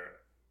over there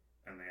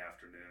in the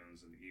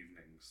afternoons and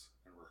evenings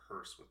and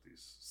rehearse with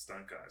these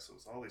stunt guys. So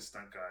it was all these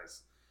stunt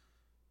guys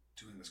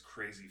doing this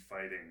crazy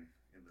fighting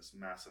in this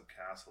massive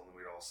castle, and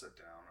we'd all sit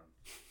down, and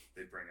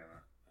they'd bring in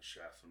a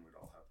chef, and we'd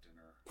all have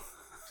dinner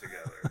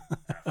together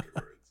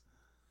afterwards.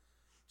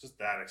 Just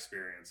that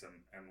experience,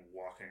 and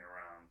walking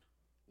around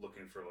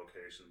looking for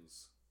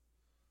locations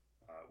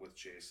with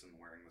Jason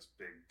wearing this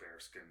big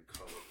bearskin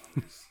coat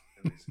in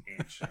these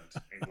ancient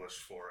English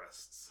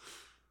forests.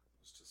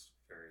 It was just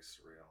very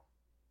surreal.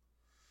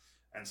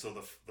 And so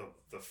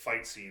the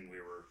fight scene we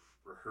were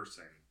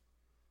rehearsing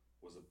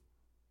was a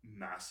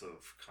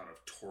massive kind of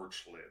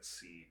torch-lit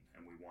scene,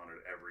 and we wanted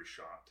every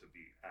shot to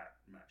be at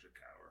magic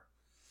hour.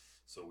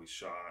 So we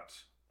shot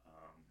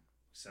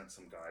Sent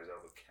some guys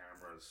out with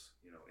cameras,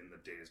 in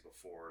the days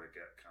before to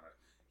get kind of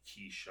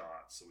key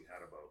shots. So we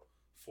had about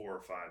 4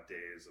 or 5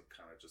 days of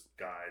kind of just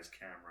guys,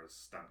 cameras,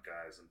 stunt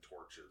guys, and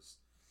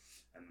torches.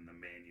 And then the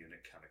main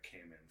unit kind of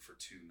came in for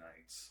 2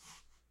 nights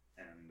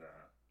and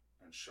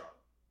shot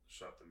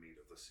the meat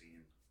of the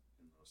scene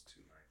in those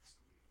 2 nights.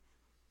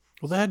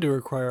 Well, that had to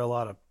require a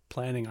lot of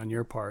planning on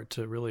your part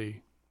to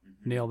really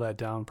nail that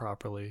down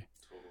properly.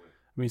 Totally.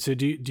 I mean, so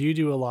do you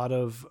do a lot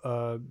of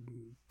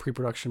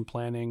pre-production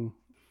planning?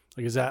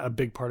 Like, is that a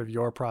big part of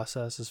your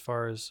process as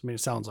far as, I mean,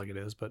 it sounds like it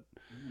is, but.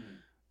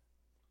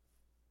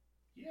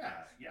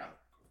 Yeah,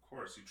 of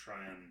course. You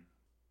try and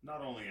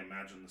not only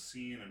imagine the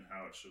scene and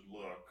how it should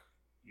look,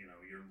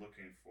 you're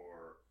looking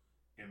for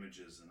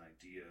images and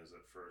ideas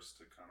at first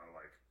to kind of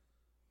like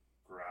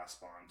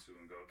grasp onto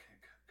and go, okay,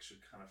 it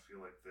should kind of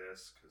feel like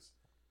this because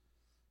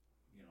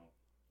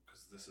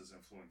this is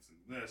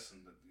influencing this,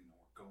 and we're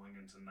going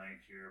into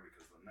night here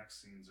because the next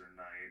scenes are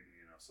night,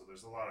 so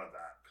there's a lot of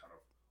that kind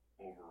of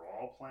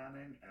overall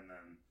planning, and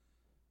then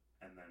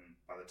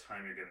by the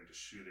time you're getting to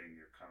shooting,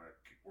 you're kind of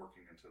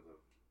working into the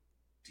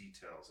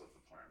details of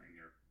the planning.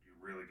 You're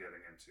really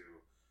getting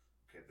into,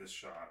 okay, this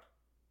shot,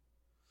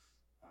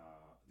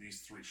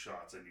 these 3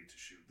 shots I need to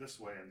shoot this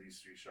way, and these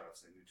 3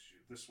 shots I need to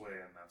shoot this way,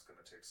 and that's going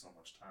to take so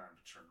much time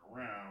to turn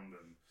around,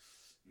 and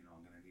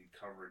I'm going to need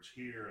coverage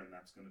here, and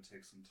that's going to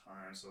take some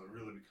time. So it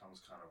really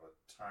becomes kind of a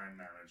time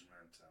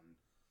management and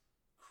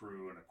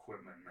crew and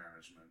equipment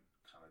management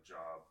kind of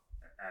job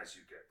as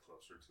you get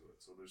closer to it.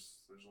 So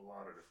there's a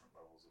lot of different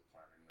levels of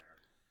planning there.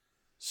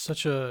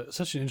 Such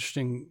an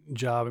interesting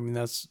job. I mean,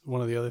 that's one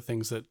of the other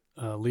things that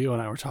Leo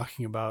and I were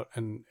talking about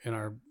in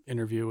our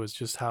interview, was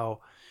just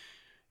how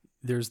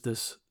there's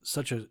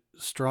such a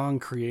strong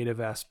creative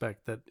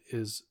aspect that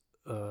is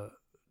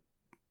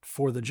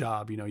for the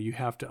job. You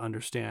have to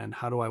understand,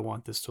 how do I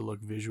want this to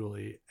look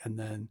visually? And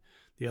then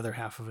the other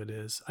half of it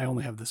is, I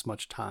only have this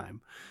much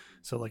time.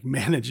 So like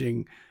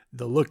managing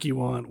the look you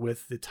want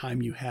with the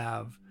time you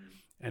have,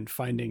 and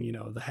finding,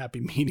 the happy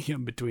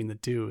medium between the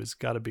two has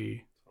got to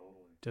be,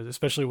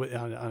 especially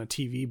on a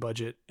TV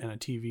budget and a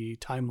TV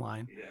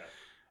timeline. Yeah.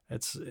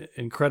 It's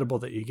incredible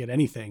that you get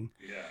anything.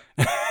 Yeah.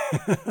 One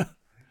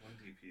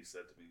DP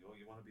said to me, "Oh,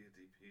 you want to be a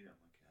DP?" I'm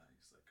like, "Yeah."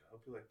 He's like, "I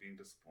hope you like being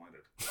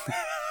disappointed."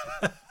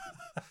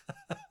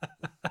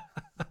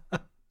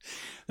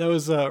 That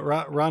was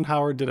Ron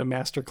Howard did a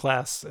master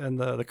class, and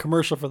the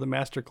commercial for the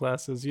master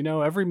class is,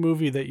 every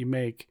movie that you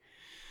make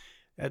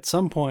at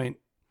some point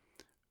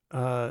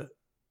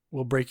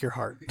will break your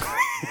heart. Yeah.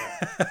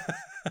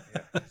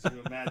 So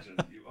you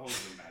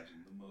always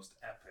imagine the most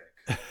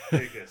epic,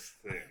 biggest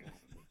thing.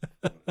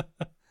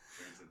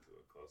 Turns into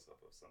a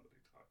close-up of somebody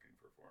talking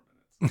for 4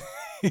 minutes.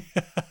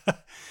 Yeah.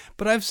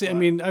 But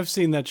I've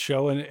seen that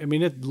show, and I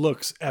mean, it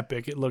looks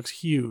epic. It looks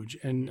huge.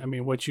 And I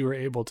mean, what you were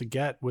able to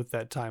get with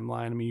that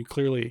timeline, I mean, you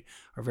clearly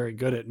are very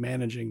good at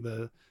managing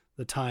the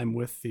time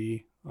with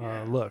the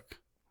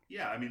look.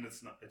 Yeah. I mean,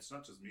 it's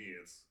not just me.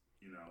 It's,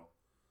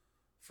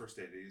 first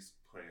ADs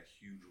play a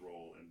huge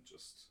role in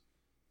just,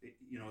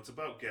 it's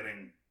about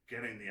getting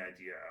the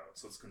idea out.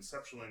 So it's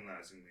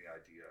conceptualizing the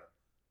idea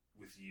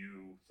with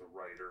you, the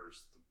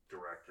writers, the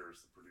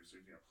directors, the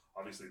producers.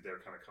 Obviously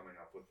they're kind of coming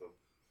up with the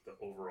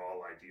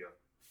overall idea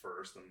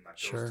first, and that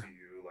goes to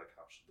you, like,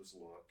 how should this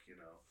look?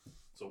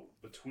 So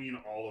between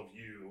all of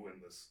you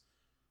and this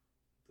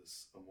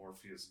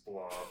amorphous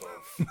blob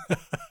of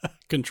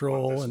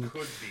control what this and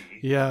could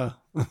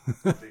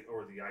be,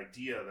 or the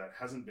idea that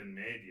hasn't been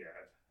made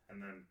yet,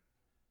 and then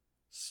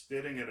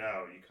spitting it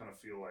out, you kind of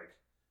feel like,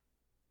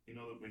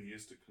 that when you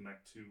used to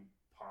connect 2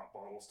 pop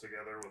bottles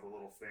together with a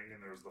little thing,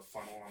 and there was the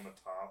funnel on the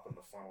top and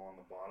the funnel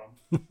on the bottom.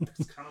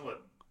 It's kind of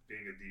what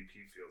being a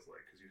DP feels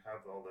like, because you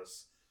have all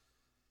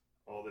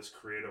this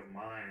creative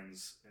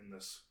minds in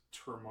this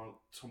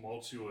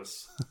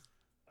tumultuous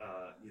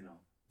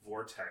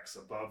vortex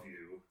above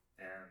you,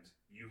 and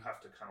you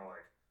have to kind of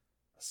like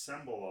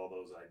assemble all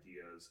those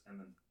ideas and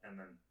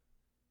then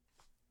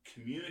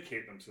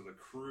communicate them to the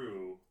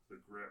crew, the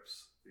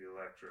grips, the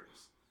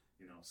electrics,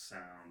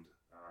 sound,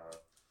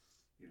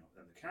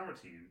 and the camera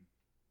team,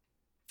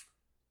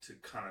 to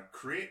kind of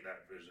create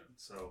that vision.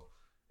 So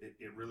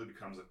it really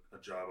becomes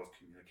a job of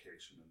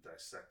communication and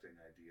dissecting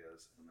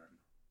ideas, and then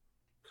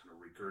kind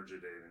of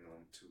regurgitating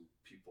them to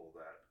people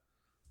that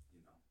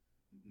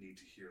need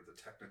to hear the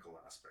technical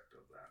aspect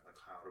of that. Like,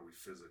 how do we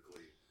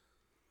physically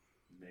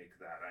make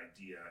that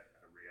idea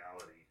a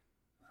reality?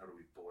 How do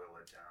we boil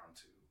it down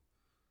to,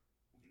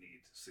 we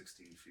need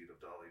 16 feet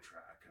of dolly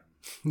track and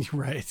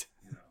right,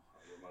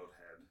 a remote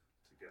head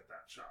to get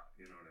that shot.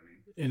 You know what I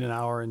mean? In an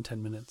hour and 10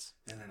 minutes.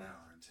 In an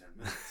hour and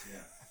 10 minutes,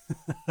 yeah.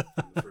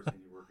 And the first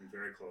thing, you're working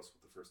very close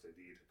with the first AD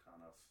to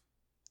kind of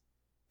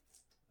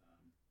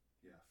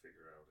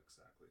figure out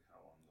exactly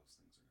how long those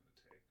things are going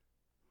to take.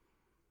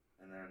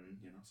 And then,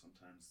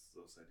 sometimes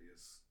those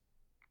ideas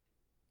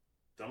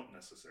don't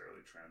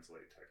necessarily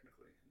translate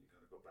technically. And you got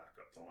to go back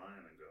up the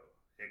line and go,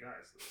 hey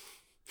guys,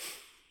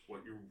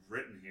 what you've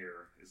written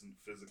here isn't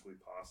physically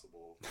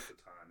possible with the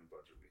time and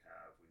budget we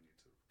have. We need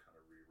to kind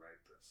of rewrite write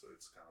this. So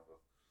it's kind of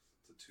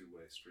it's a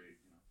two-way street,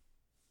 you know.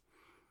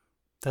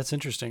 That's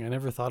interesting. I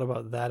never thought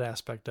about that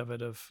aspect of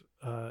it, of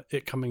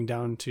it coming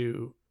down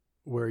to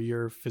where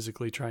you're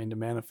physically trying to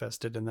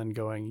manifest it and then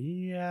going,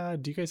 yeah,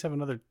 do you guys have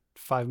another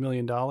 $5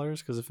 million?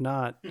 Because if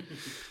not, yeah.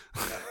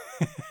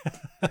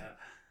 Yeah,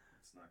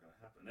 it's not going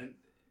to happen. And,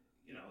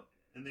 you know,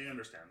 and they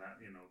understand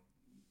that, you know,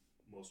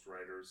 most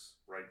writers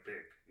write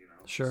big, you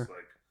know. Sure. It's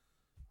like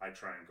I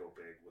try and go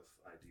big with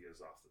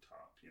ideas off the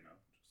top, you know.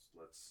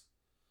 Just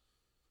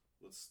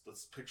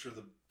let's picture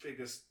the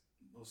biggest,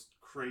 most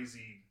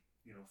crazy,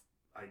 you know,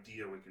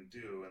 idea we can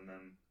do, and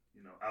then,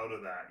 you know, out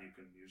of that you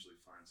can usually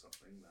find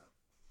something that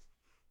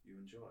you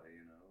enjoy,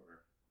 you know.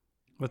 Or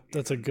but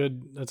that's a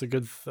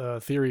good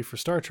theory for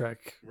Star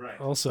Trek,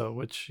 right? Also,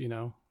 which, you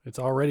know, it's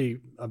already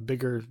a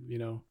bigger, you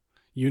know,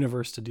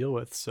 universe to deal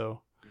with.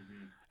 So,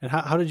 and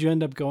how did you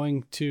end up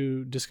going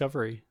to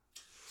Discovery?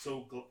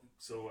 So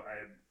I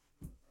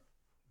had,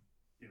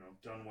 you know,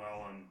 done well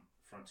on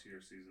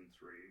Frontier season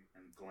 3,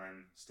 and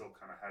Glenn still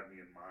kind of had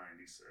me in mind.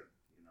 He said,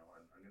 you know,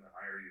 I'm going to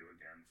hire you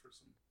again for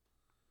some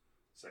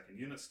second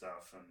unit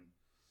stuff. And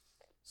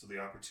so the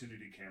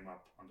opportunity came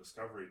up on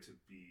Discovery to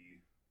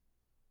be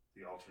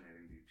the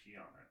alternating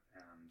DP on it.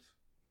 And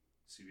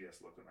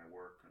CBS looked at my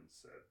work and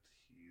said,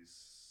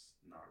 he's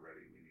not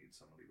ready. We need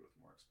somebody with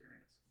more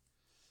experience.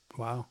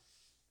 Wow.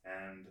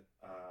 And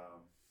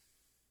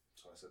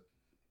so I said,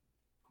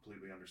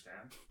 completely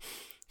understand.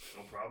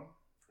 No problem.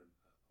 I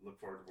look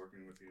forward to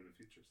working with you in the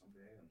future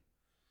someday. And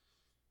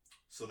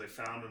so they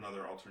found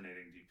another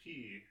alternating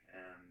DP,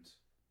 and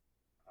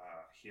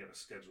he had a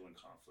scheduling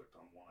conflict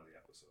on one of the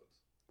episodes,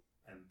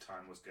 and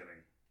time was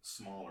getting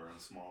smaller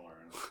and smaller,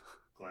 and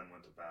Glenn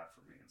went to bat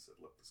for me and said,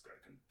 look, this guy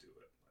can do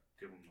it. Like,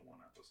 give him the one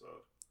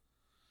episode.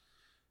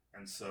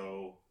 And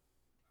so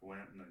I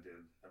went and I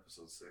did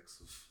episode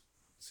 6 of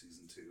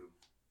season 2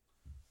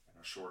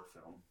 and a short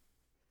film.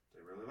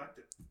 They really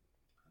liked it,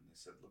 and they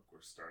said, look,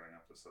 we're starting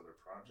up this other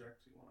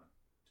project. Do you want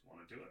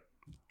to do it?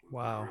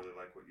 Wow. We really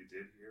like what you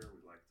did here. We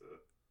like the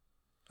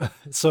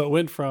So it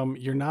went from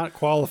you're not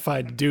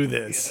qualified to do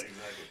this yeah,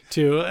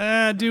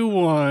 exactly. to do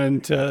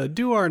one to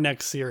do our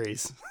next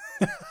series.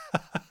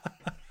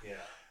 Yeah,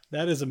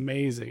 that is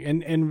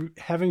amazing. And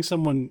having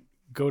someone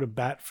go to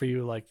bat for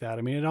you like that,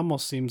 I mean, it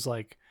almost seems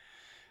like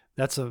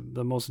that's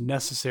the most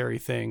necessary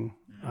thing,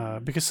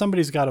 because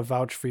somebody's got to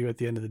vouch for you at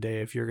the end of the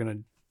day if you're going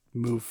to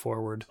move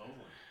forward. totally.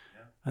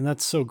 Yeah. And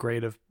that's so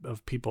great of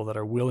people that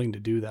are willing to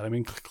do that. I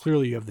mean,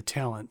 clearly you have the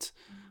talent.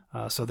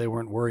 So they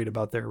weren't worried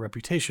about their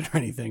reputation or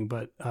anything,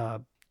 but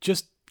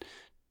just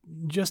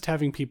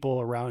having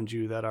people around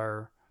you that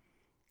are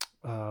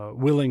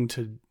willing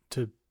to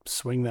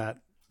swing that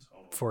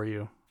Totally. for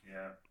you,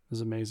 Yeah, is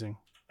amazing.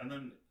 and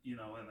then, you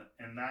know,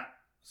 and that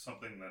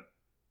something that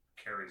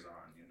carries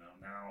on. You know,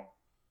 now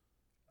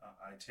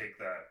I take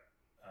that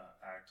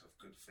act of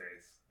good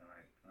faith, and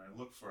I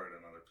look for it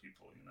in other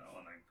people. You know,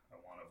 and I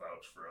want to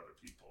vouch for other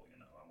people.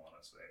 You know, I want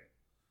to say,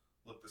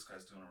 look, this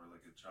guy's doing a really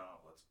good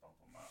job. Let's bump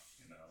him up,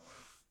 you know. Or,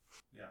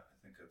 yeah, I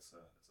think it's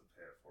a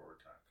pay it forward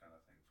kind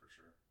of thing for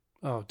sure.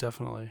 Oh,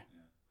 definitely.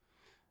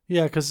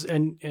 Yeah, because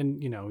and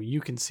you know,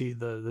 you can see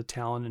the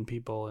talent in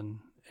people, and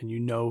you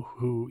know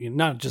who, you know,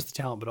 not just the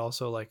talent, but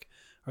also like,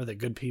 are they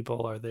good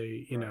people? Are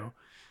they, you know,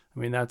 I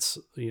mean, that's,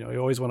 you know, you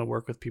always want to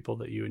work with people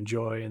that you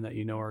enjoy and that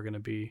you know are going to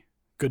be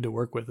good to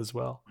work with as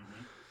well.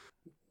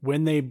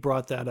 When they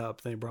brought that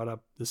up, they brought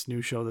up this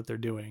new show that they're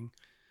doing.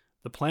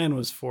 The plan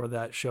was for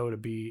that show to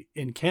be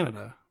in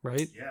Canada,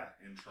 right? Yeah,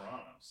 in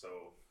Toronto.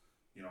 So,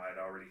 you know, I'd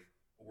already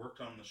worked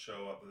on the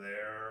show up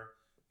there.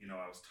 You know,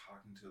 I was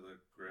talking to the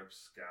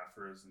grips,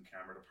 gaffers, and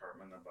camera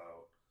department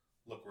about,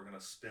 look, we're going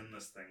to spin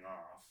this thing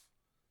off.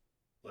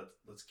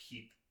 Let's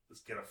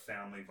get a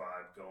family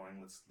vibe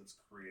going. Let's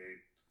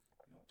create,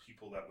 you know,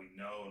 people that we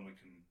know, and we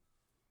can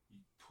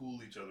pool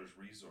each other's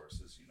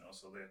resources. You know,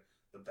 so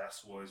the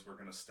best boys were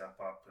going to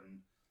step up and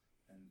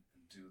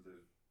do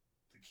the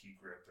key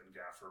grip and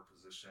gaffer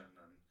position,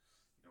 and,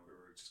 you know, we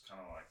were just kind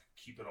of like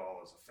keep it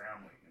all as a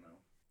family, you know,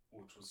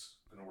 which was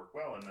going to work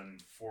well. And then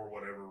for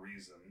whatever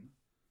reason,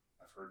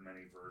 I've heard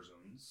many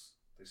versions,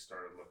 they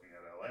started looking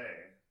at LA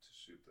to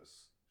shoot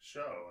this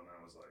show, and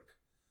I was like,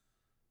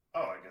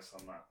 oh, I guess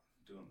I'm not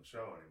doing the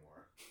show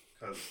anymore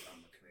because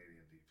I'm the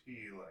Canadian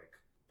DP. Like,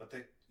 but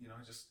they, you know,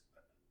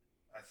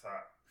 I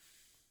thought,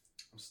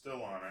 I'm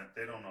still on it.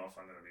 They don't know if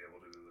I'm going to be able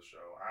to do the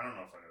show. I don't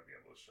know if I'm going to be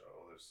able to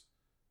show. There's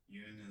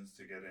unions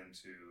to get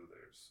into,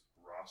 there's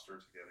roster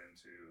to get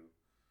into.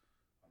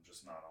 I'm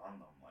just not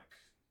on them. Like,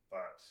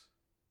 but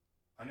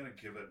I'm gonna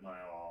give it my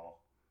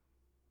all.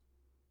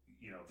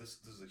 You know, this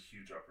is a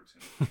huge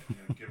opportunity.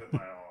 I'm gonna give it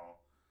my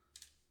all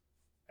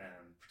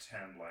and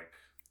pretend like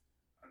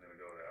I'm gonna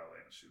go to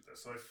LA and shoot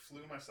this. So I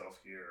flew myself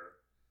here,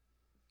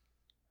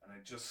 and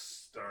I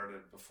just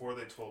started before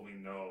they told me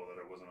no, that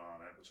I wasn't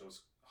on it, which I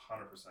was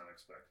 100%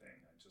 expecting.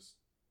 I just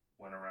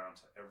went around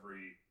to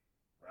every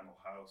rental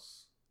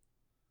house,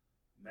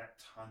 met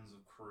tons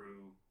of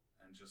crew,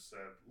 and just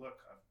said,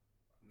 look, I've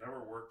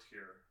never worked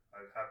here.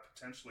 I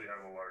potentially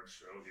have a large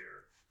show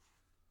here.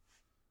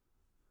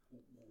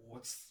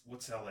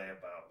 what's LA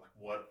about? Like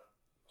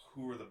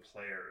who are the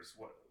players?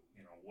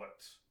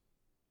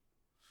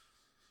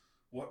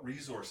 What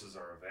resources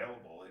are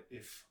available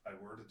if I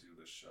were to do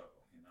this show?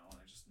 And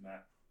I just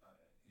met, I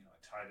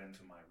tied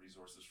into my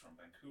resources from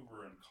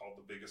Vancouver and called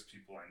the biggest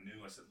people I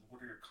knew. I said,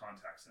 what are your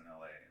contacts in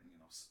LA? And,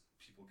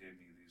 people gave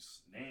me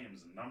these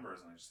names and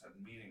numbers, and I just had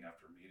meeting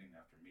after meeting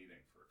after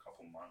meeting for a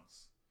couple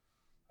months.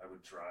 I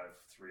would drive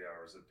 3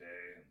 hours a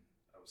day, and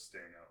I was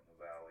staying out in the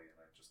valley, and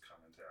I'd just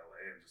come into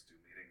LA and just do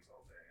meetings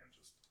all day and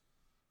just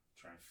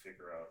try and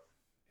figure out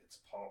its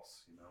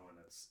pulse, and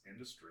its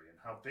industry and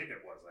how big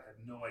it was. I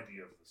had no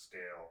idea of the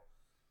scale.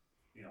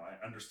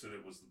 I understood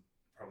it was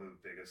probably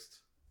the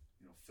biggest,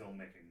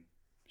 filmmaking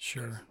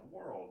Sure. place in the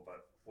world,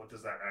 but what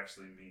does that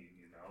actually mean?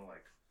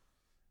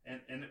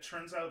 And it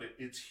turns out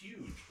it's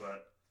huge,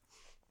 but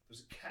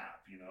there's a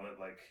cap.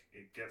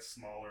 It gets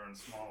smaller and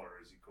smaller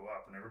as you go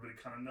up, and everybody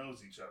kind of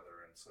knows each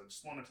other. And so I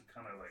just wanted to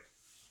kind of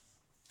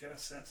get a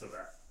sense of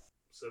that.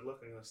 So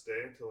look, I'm gonna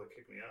stay until they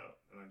kick me out,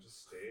 and I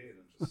just stayed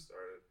and just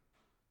started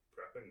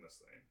prepping this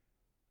thing.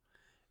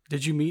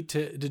 Did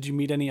you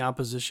meet any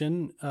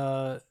opposition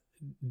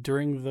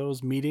during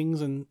those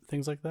meetings and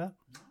things like that?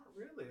 Not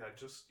really. I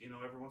just,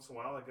 every once in a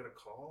while I get a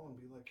call and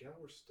be like, yeah,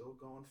 we're still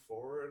going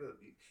forward.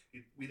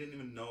 We didn't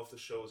even know if the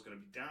show was going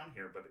to be down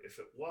here, but if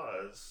it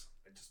was,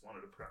 I just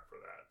wanted to prep for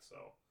that.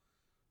 So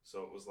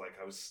it was like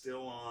I was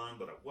still on,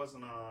 but I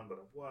wasn't on, but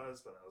I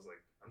was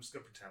like, I'm just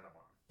going to pretend I'm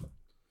on.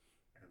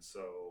 And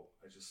so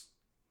I just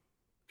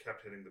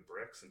kept hitting the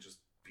bricks and just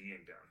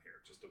being down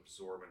here, just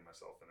absorbing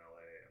myself in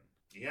LA. And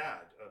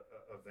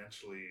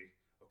eventually,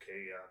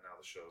 okay, yeah, now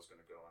the show's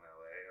going to go in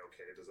LA.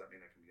 Okay, does that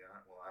mean I can be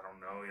on? Well, I don't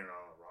know,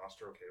 on the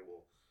roster. Okay,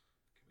 well,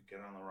 can we get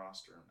on the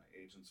roster? And my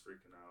agent's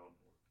freaking out.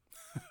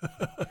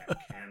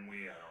 Can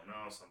we? I don't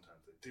know.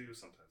 Sometimes they do.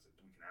 Sometimes they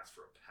do. We can ask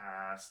for a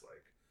pass.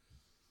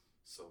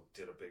 So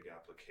did a big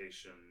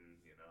application,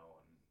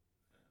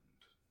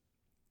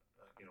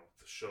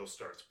 the show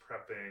starts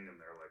prepping, and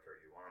they're like,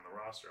 "Are you on the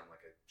roster?" I'm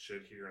like, "I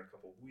should hear in a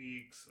couple of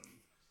weeks." And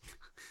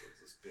so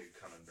it's this big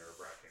kind of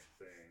nerve-wracking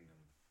thing.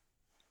 And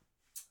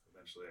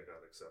eventually, I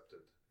got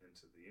accepted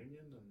into the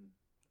union and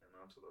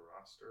onto the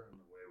roster,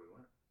 and away we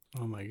went.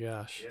 Oh my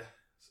gosh! Yeah,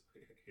 so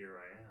here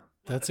I am.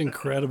 That's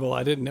incredible.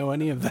 I didn't know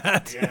any of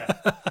that. Yeah.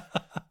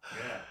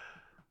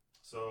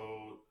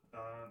 So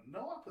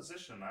no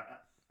opposition.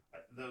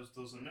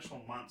 Those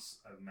initial months,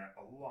 I've met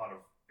a lot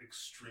of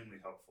extremely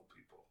helpful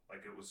people.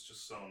 It was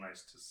just so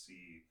nice to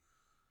see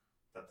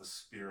that the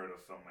spirit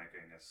of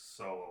filmmaking is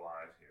so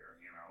alive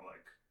here.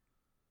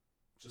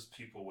 Just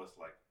people with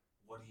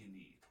what do you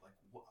need?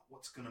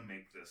 What's gonna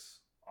make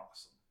this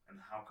awesome, and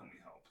how can we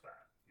help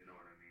that? You know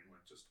what I mean?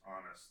 Just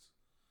honest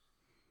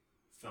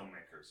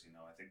filmmakers.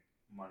 I think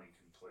money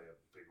can play a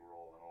big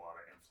role in a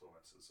lot of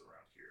influences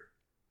around here,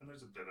 and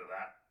there's a bit of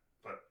that,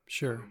 but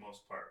sure, for the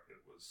most part,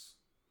 it was.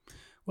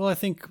 Well, I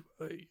think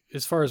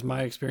as far as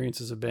my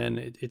experiences have been,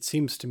 it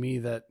seems to me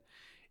that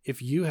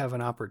if you have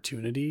an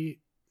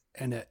opportunity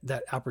and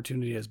that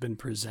opportunity has been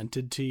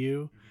presented to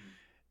you, mm-hmm.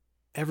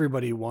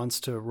 everybody wants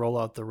to roll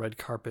out the red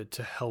carpet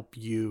to help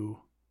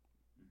you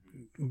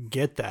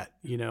get that.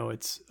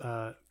 It's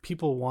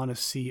people want to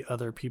see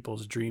other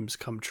people's dreams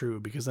come true,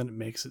 because then it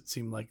makes it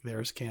seem like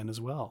theirs can as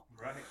well.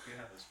 Right.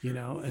 Yeah, that's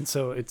true. And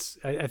so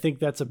I think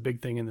that's a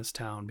big thing in this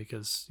town,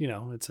 because,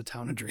 it's a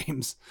town of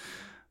dreams.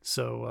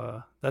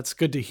 So that's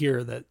good to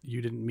hear that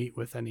you didn't meet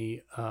with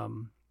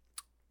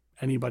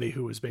anybody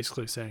who was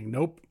basically saying,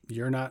 nope,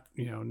 you're not,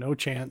 no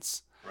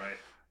chance. Right.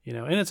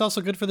 And it's also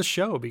good for the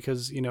show,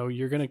 because,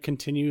 you're going to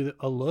continue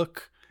a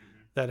look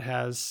that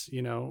has,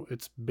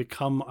 it's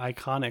become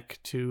iconic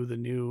to the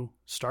new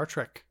Star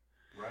Trek.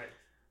 Right.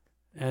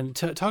 And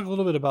talk a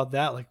little bit about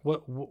that.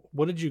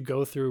 What did you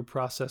go through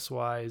process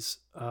wise,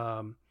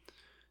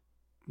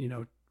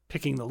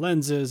 picking the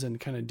lenses and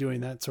kind of doing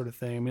that sort of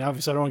thing? I mean,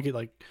 obviously I don't want to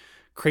get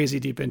crazy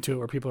deep into it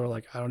where people are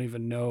like, I don't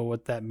even know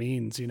what that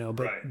means, but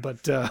right.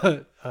 but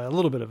a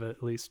little bit of it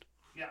at least.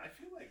 Yeah, I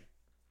feel like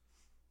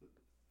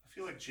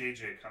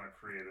JJ kind of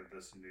created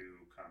this new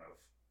kind of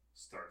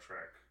Star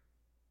Trek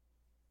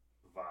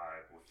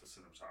vibe with the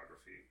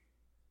cinematography.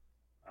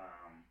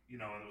 And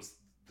it was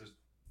there's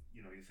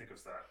you think of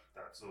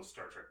those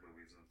Star Trek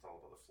movies, and it's all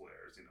about the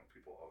flares.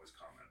 People always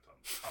comment on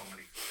how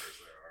many flares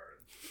there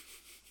are.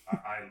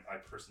 And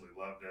I personally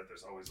loved it.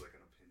 There's always an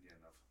opinion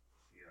of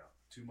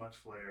too much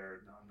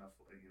flare, not enough,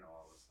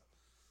 all this stuff.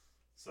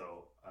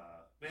 So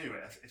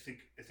anyway, I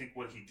think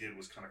what he did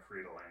was kind of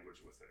create a language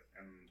with it,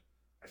 and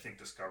I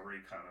think Discovery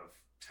kind of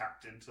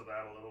tapped into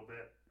that a little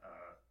bit.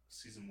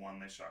 Season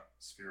 1, they shot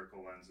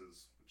spherical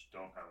lenses, which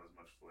don't have as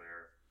much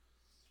flare.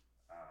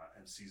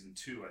 And season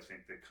 2, I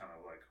think they kind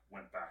of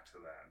went back to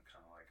that, and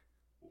kind of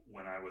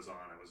when I was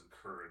on, I was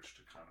encouraged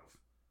to kind of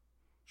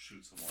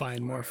shoot some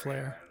more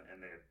flare. And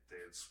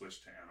they had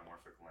switched to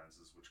anamorphic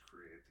lenses, which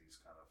create these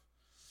kind of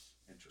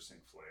interesting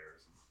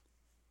flares.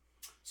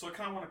 So I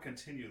kind of want to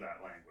continue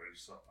that language.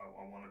 So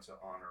I wanted to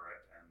honor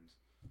it and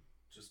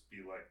just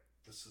be like,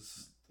 this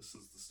is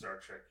the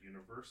Star Trek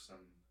universe, and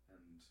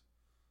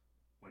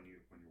when you're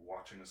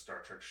watching a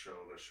Star Trek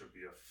show, there should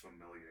be a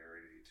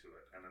familiarity to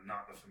it, and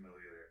not the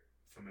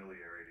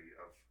familiarity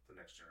of the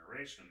Next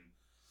Generation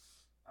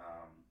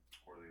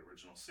or the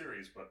original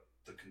series, but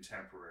the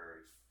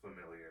contemporary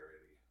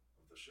familiarity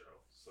of the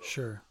show. So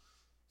Sure.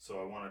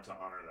 So I wanted to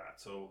honor that.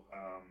 So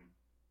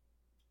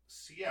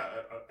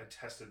yeah, I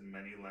tested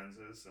many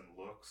lenses and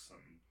looks,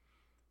 and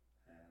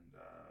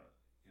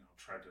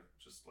tried to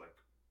just like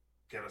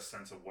get a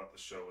sense of what the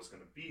show was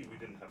going to be. We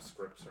didn't have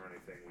scripts or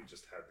anything. We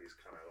just had these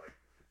kind of like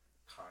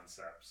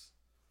concepts,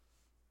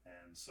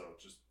 and so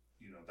just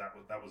that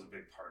was a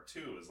big part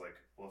too. Is like,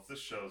 well, if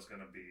this show is going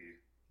to be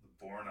the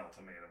Bourne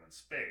Ultimatum in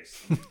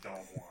space, then we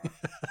don't want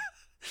to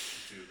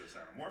do this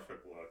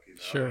anamorphic look.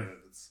 Sure.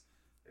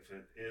 If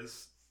it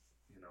is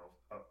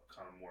a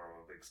kind of more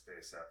of a big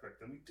space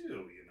epic, then we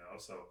do.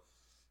 So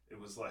it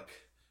was like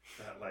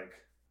that, like,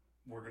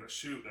 we're going to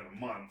shoot in a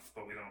month,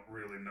 but we don't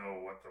really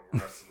know what the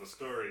rest of the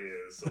story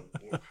is. So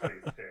how do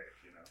you pick,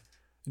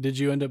 Did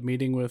you end up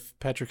meeting with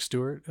Patrick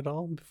Stewart at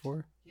all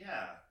before?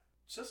 Yeah.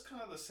 Just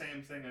kind of the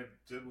same thing I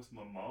did with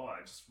Momoa.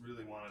 I just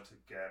really wanted to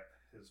get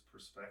his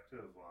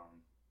perspective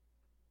on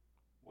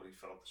what he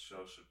felt the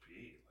show should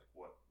be. Like,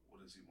 what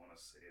does he want to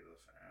say to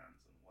the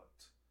fans, and what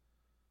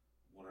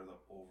are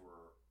the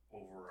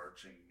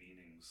overarching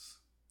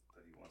meanings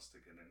that he wants to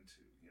get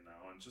into,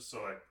 And just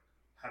so I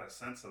had a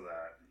sense of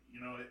that,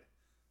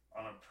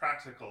 on a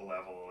practical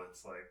level,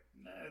 it's like,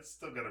 it's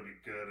still got to be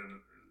good,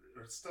 and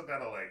it's still got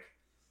to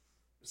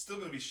it's still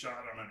going to be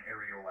shot on an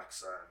Arri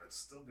Alexa, and it's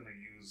still going to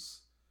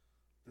use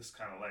this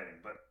kind of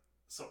lighting. But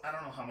so I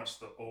don't know how much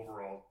the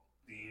overall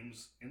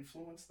themes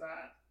influence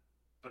that,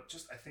 but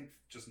I think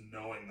just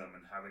knowing them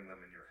and having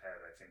them in your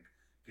head, I think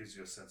gives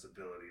you a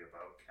sensibility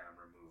about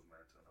camera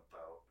movement and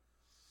about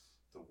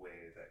the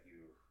way that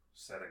you're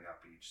setting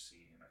up each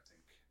scene. I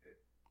think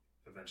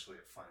eventually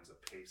it finds a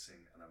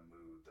pacing and a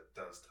mood that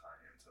does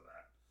tie into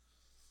that.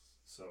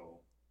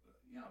 So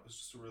yeah, it was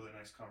just a really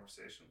nice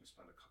conversation. We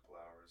spent a couple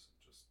hours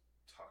just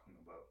talking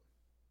about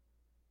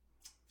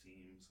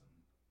themes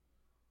and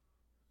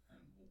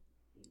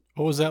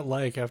what was that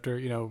like after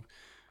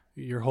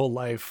your whole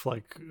life,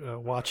 like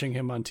watching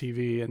him on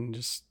TV, and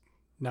just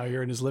now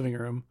you're in his living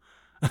room?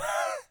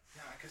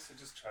 Yeah, I guess I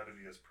just try to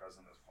be as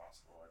present as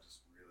possible. I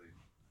just really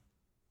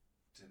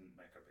didn't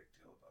make a big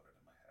deal about it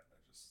in my head. I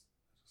just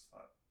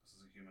thought, this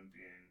is a human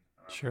being,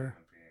 and I'm Sure.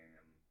 a human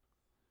being, and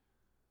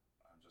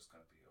I'm just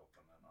going to be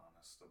open and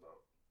honest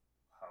about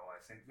how I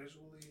think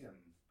visually, and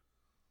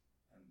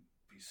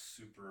be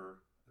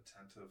super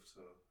attentive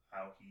to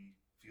how he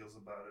feels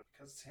about it,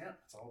 because it's him.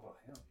 It's all about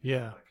him.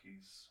 Yeah. Like,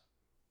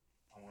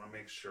 I want to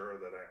make sure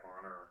that I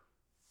honor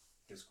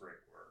his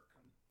great work,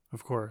 and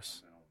Of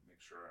course.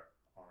 make sure I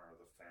honor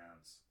the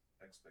fans'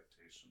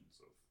 expectations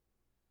of.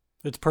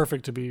 It's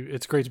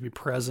great to be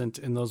present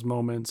in those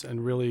moments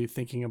and really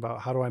thinking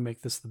about, how do I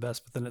make this the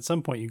best? But then at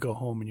some point you go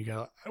home and you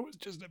go, I was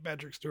just at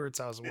Patrick Stewart's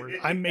house where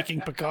I'm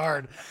making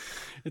Picard.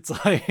 It's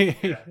like,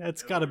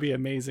 that's got to be an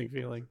amazing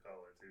feeling.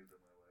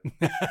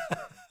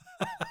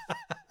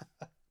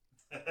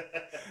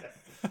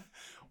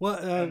 Well,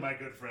 and my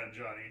good friend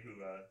Johnny, who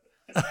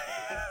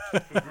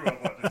grew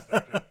up watching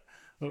Star Trek.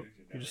 Oh,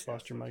 you just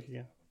lost your mic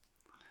again.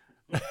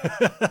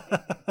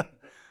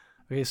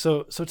 Okay,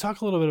 so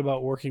talk a little bit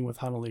about working with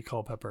Hanali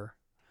Culpepper,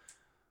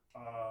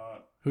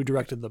 who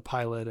directed the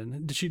pilot,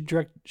 and did she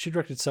direct? She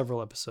directed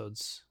several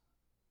episodes.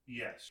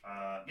 Yes.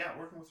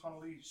 Working with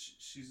Hanali,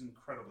 she's an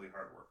incredibly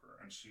hard worker,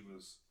 and she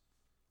was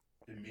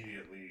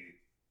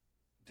immediately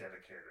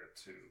dedicated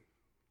to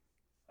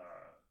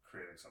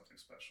creating something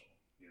special.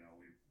 We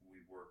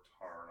worked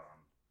hard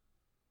on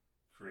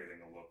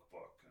creating a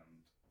lookbook,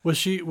 and was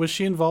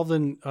she involved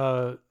in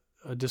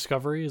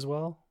Discovery as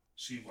well?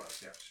 She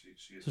was, yeah.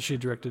 She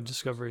directed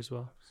Discovery as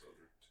well. Episode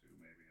or two,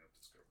 maybe, of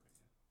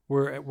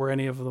Discovery. Were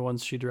any of the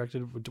ones she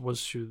directed? Was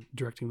she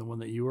directing the one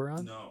that you were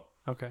on? No.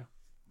 Okay.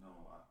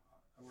 No,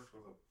 I worked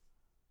with a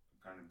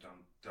guy named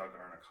Doug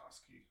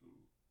Arnakowski,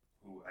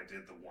 who I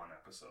did the one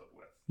episode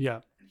with. Yeah.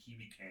 And he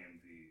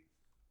became the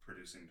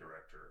producing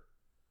director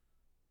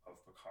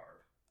of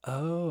Picard.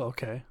 Oh,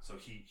 okay. So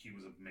he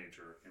was a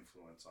major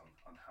influence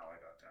on how I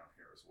got down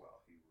here as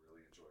well. He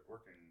really enjoyed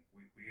working.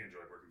 We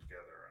enjoyed working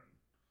together, and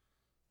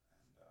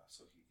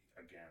so he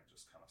again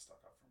just kind of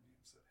stuck up for me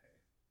and said, "Hey,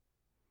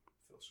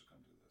 Phil should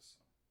come do this."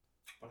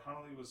 But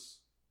Hanali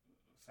was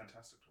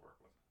fantastic to work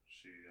with.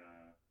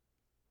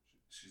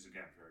 She's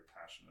again very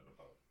passionate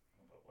about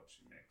what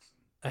she makes.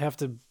 And I have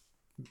to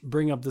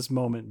bring up this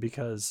moment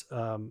because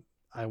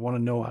I want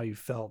to know how you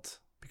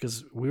felt,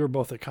 because we were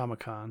both at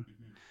Comic-Con.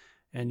 Mm-hmm.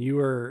 And you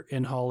were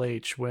in Hall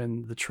H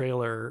when the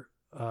trailer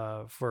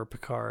for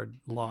Picard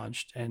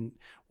launched. And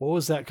what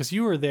was that? Because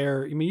you were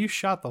there. I mean, you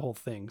shot the whole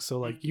thing. So,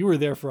 like, you were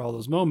there for all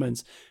those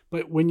moments.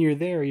 But when you're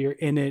there, you're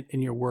in it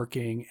and you're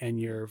working and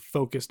you're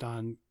focused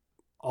on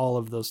all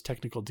of those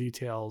technical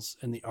details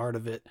and the art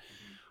of it.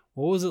 Mm-hmm.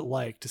 What was it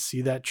like to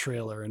see that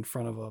trailer in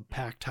front of a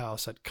packed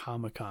house at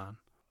Comic-Con?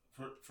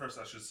 First,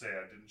 I should say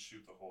I didn't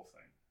shoot the whole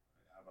thing.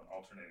 I have an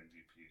alternating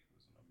DP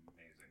who's an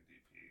amazing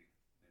DP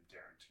named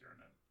Darren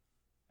Tiernan.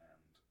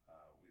 And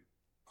we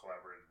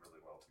collaborated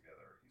really well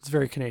together. It's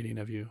very Canadian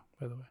of you,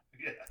 by the way.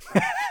 Yeah.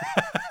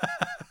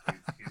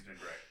 he's been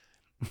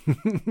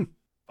great.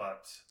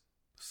 But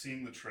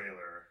seeing the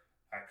trailer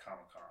at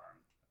Comic-Con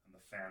and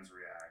the fans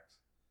react,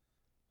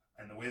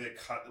 and the way they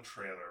cut the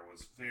trailer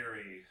was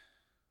very,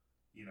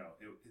 you know,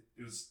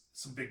 it was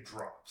some big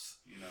drops,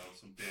 you know,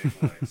 some big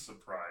like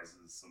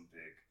surprises, some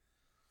big,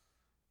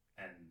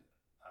 and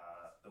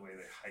the way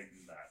they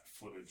heightened that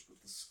footage with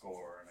the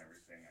score and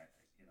everything,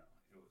 you know,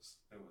 it was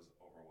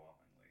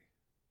overwhelmingly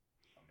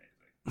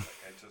amazing. Like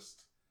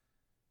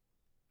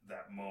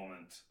that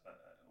moment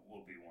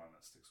will be one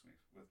that sticks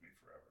with me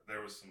forever.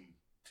 There was some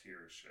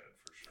tears shed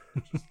for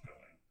sure, just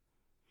going,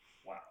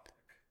 wow.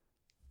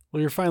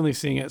 Well, you're finally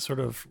seeing it sort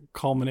of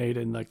culminate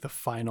in like the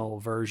final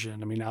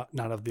version. I mean,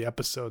 not of the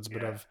episodes,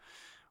 but of,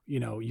 you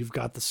know, you've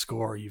got the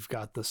score, you've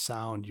got the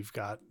sound, you've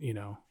got, you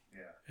know,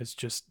 it's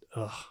just,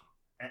 ugh.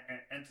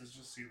 And to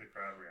just see the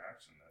crowd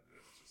reaction that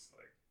it's just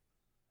like,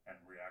 and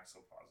react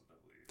so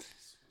positively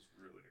was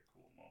really a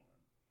cool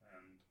moment.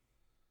 And,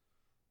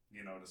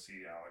 you know, to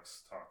see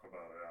Alex talk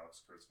about it,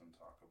 Alex Kurtzman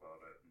talk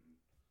about it in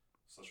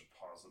such a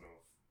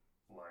positive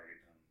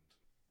light, and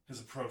his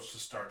approach to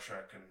Star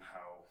Trek and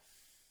how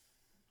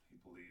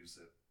he believes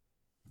it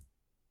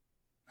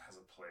has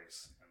a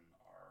place in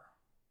our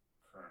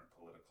current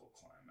political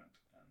climate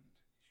and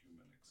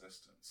human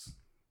existence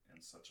in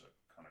such a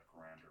kind of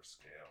grander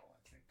scale, I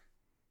think.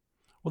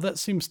 Well, that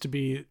seems to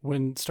be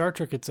when Star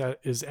Trek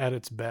is at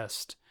its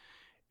best.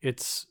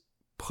 It's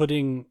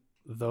putting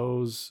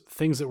those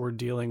things that we're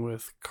dealing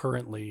with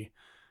currently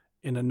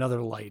in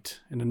another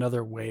light, in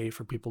another way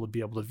for people to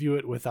be able to view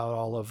it without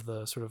all of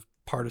the sort of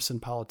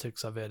partisan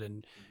politics of it,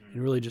 and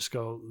really just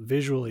go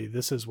visually,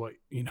 this is what,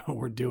 you know,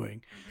 we're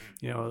doing.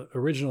 You know,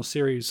 original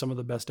series, some of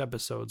the best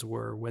episodes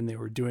were when they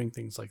were doing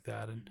things like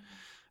that. And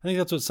I think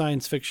that's what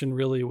science fiction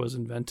really was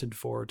invented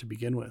for to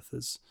begin with,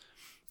 is,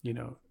 you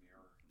know,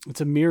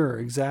 it's a mirror.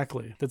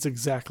 Exactly. That's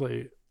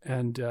exactly.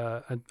 And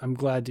I'm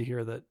glad to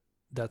hear that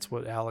that's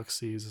what Alex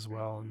sees as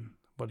well, and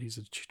what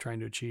he's trying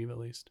to achieve, at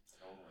least.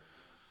 Totally.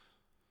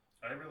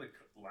 I really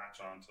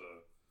latch on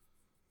to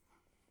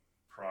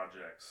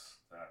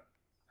projects that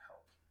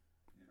help,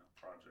 you know,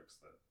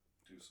 projects that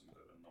do some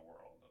good in the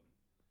world. And,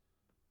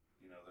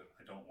 you know,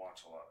 I don't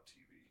watch a lot of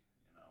TV,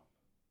 you know,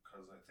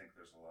 because I think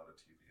there's a lot of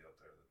TV out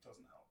there that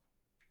doesn't help,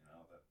 you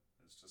know, that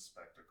is just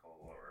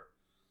spectacle or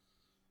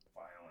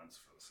violence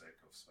for the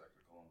sake of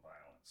spectacle and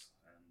violence.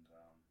 And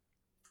I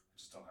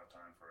just don't have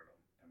time for it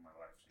in my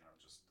life, you know,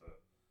 just the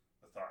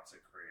thoughts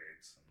it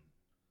creates and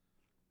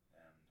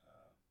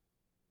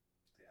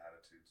the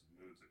attitudes and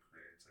moods it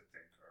creates, I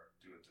think,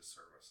 do a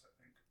disservice, I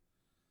think.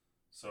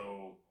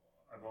 So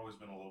I've always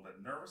been a little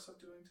bit nervous of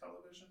doing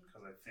television,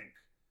 because I think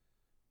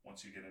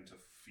once you get into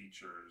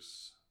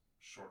features,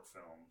 short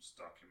films,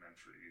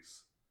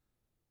 documentaries,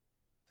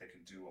 they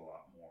can do a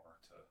lot more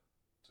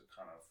to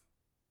kind of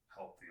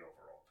help the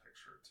overall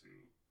picture, to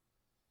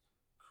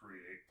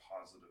create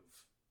positive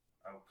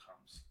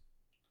outcomes.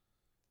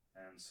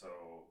 And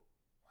so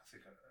I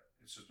think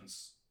it's just been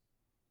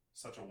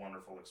such a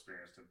wonderful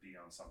experience to be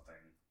on something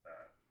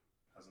that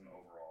has an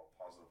overall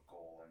positive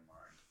goal in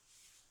mind.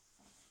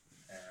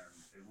 And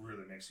it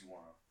really makes you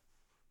want to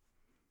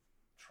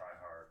try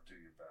hard, do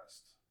your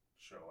best,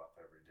 show up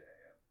every day,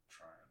 and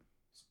try and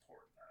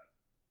support that.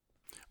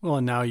 Well,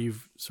 and now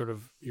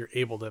you're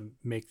able to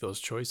make those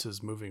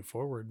choices moving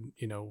forward.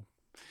 You know,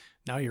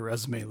 now your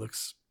resume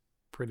looks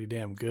pretty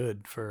damn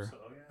good for,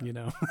 you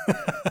know.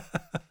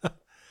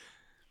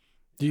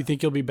 Do you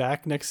think you'll be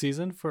back next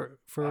season for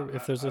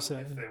if there's if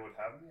they would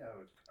have me, I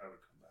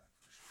would come back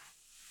for sure.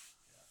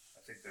 Yeah,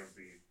 I think there would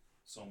be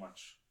so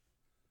much.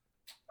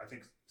 I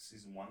think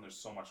season 1, there's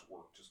so much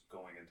work just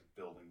going into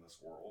building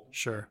this world,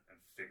 sure, and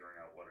figuring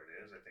out what it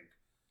is. I think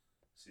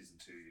season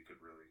 2, you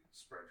could really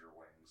spread your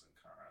wings and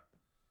kind of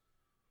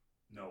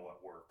know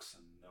what works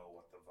and know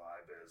what the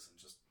vibe is, and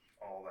just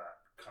all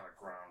that kind of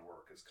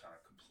groundwork is kind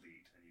of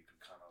complete, and you can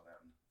kind of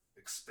then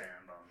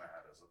expand on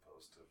that as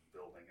opposed to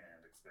building and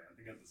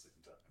expanding at the same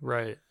time.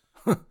 Right.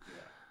 Yeah.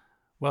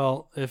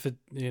 Well, if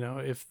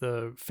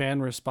the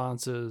fan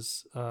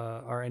responses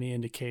are any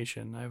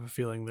indication, I have a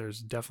feeling there's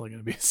definitely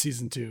going to be a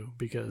season 2,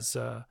 because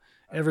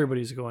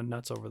everybody's going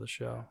nuts over the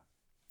show.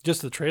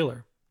 Just the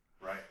trailer.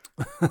 Right.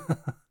 Yeah, I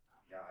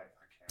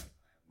can't. I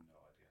have no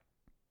idea.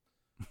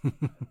 I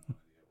have no idea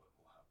what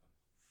will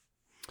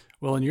happen.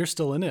 Well, and you're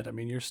still in it. I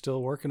mean, you're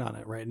still working on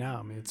it right now.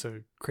 I mean, it's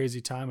a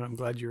crazy time, and I'm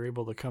glad you're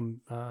able to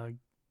come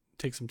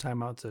take some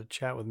time out to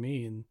chat with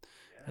me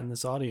and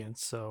this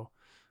audience. So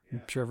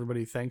I'm sure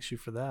everybody thanks you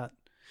for that.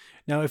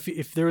 Now,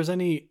 if there was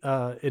any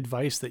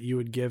advice that you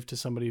would give to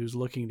somebody who's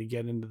looking to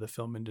get into the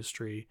film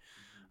industry,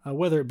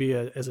 whether it be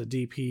as a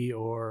DP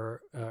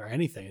or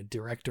anything, a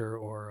director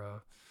or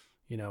a,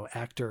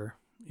 actor,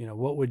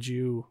 what would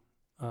you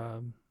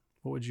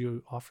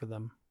offer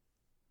them?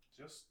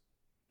 Just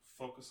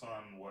focus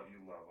on what you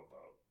love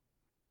about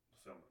the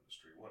film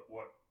industry.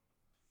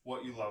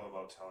 What you love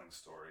about telling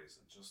stories,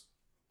 and just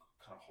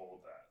kind of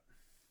hold that,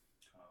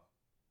 kind of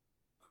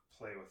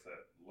play with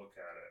it, look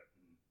at it,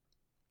 and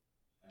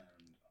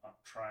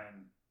try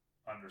and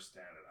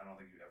understand it. I don't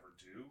think you ever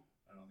do.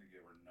 I don't think you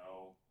ever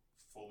know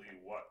fully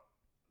what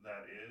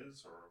that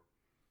is or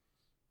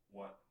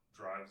what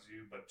drives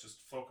you, but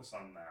just focus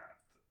on that.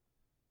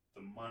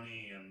 The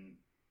money and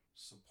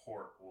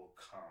support will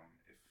come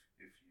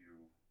if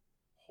you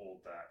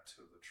hold that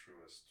to the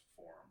truest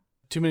form.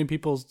 Too many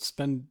people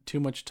spend too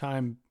much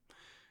time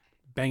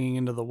banging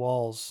into the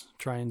walls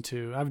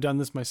I've done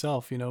this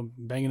myself,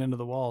 banging into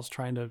the walls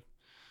trying to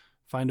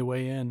find a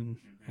way in,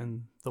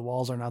 and the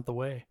walls are not the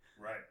way.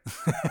 Right.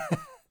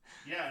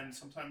 Yeah, and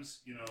sometimes,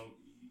 you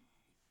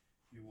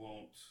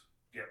won't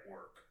get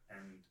work,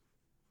 and,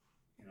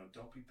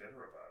 don't be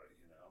bitter about it,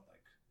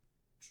 like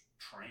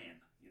train,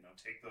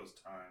 take those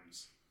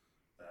times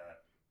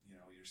that,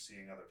 you're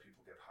seeing other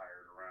people get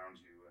hired around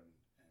you and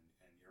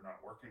you're not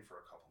working for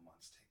a couple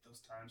months. Take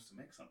those times to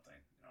make something,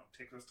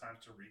 take those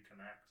times to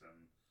reconnect and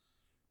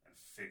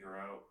figure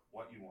out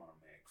what you want to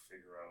make,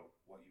 figure out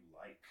what you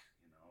like,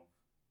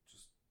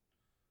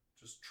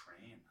 just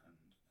train and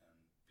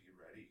be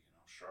ready,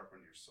 sharpen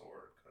your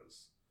sword,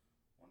 because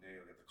one day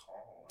you'll get the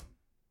call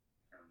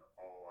and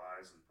all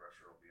eyes and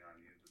pressure will be on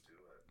you to do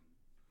it, and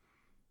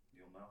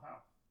you'll know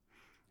how.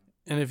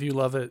 And if you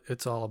love it,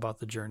 it's all about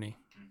the journey.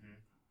 Mm-hmm.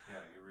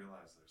 Yeah, you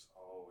realize there's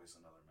always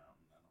another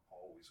mountain, and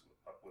always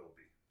will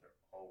be. There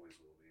always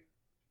will be.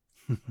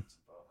 It's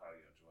about how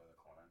you enjoy the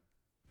climb.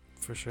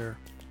 For sure.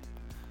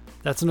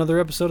 That's another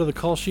episode of The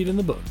Call Sheet in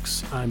the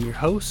Books. I'm your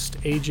host,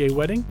 AJ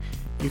Wedding.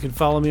 You can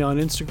follow me on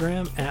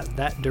Instagram at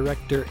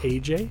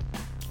ThatDirectorAJ,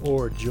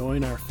 or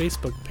join our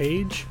Facebook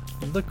page,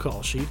 The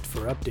Call Sheet,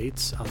 for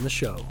updates on the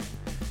show.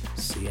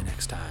 See you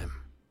next time.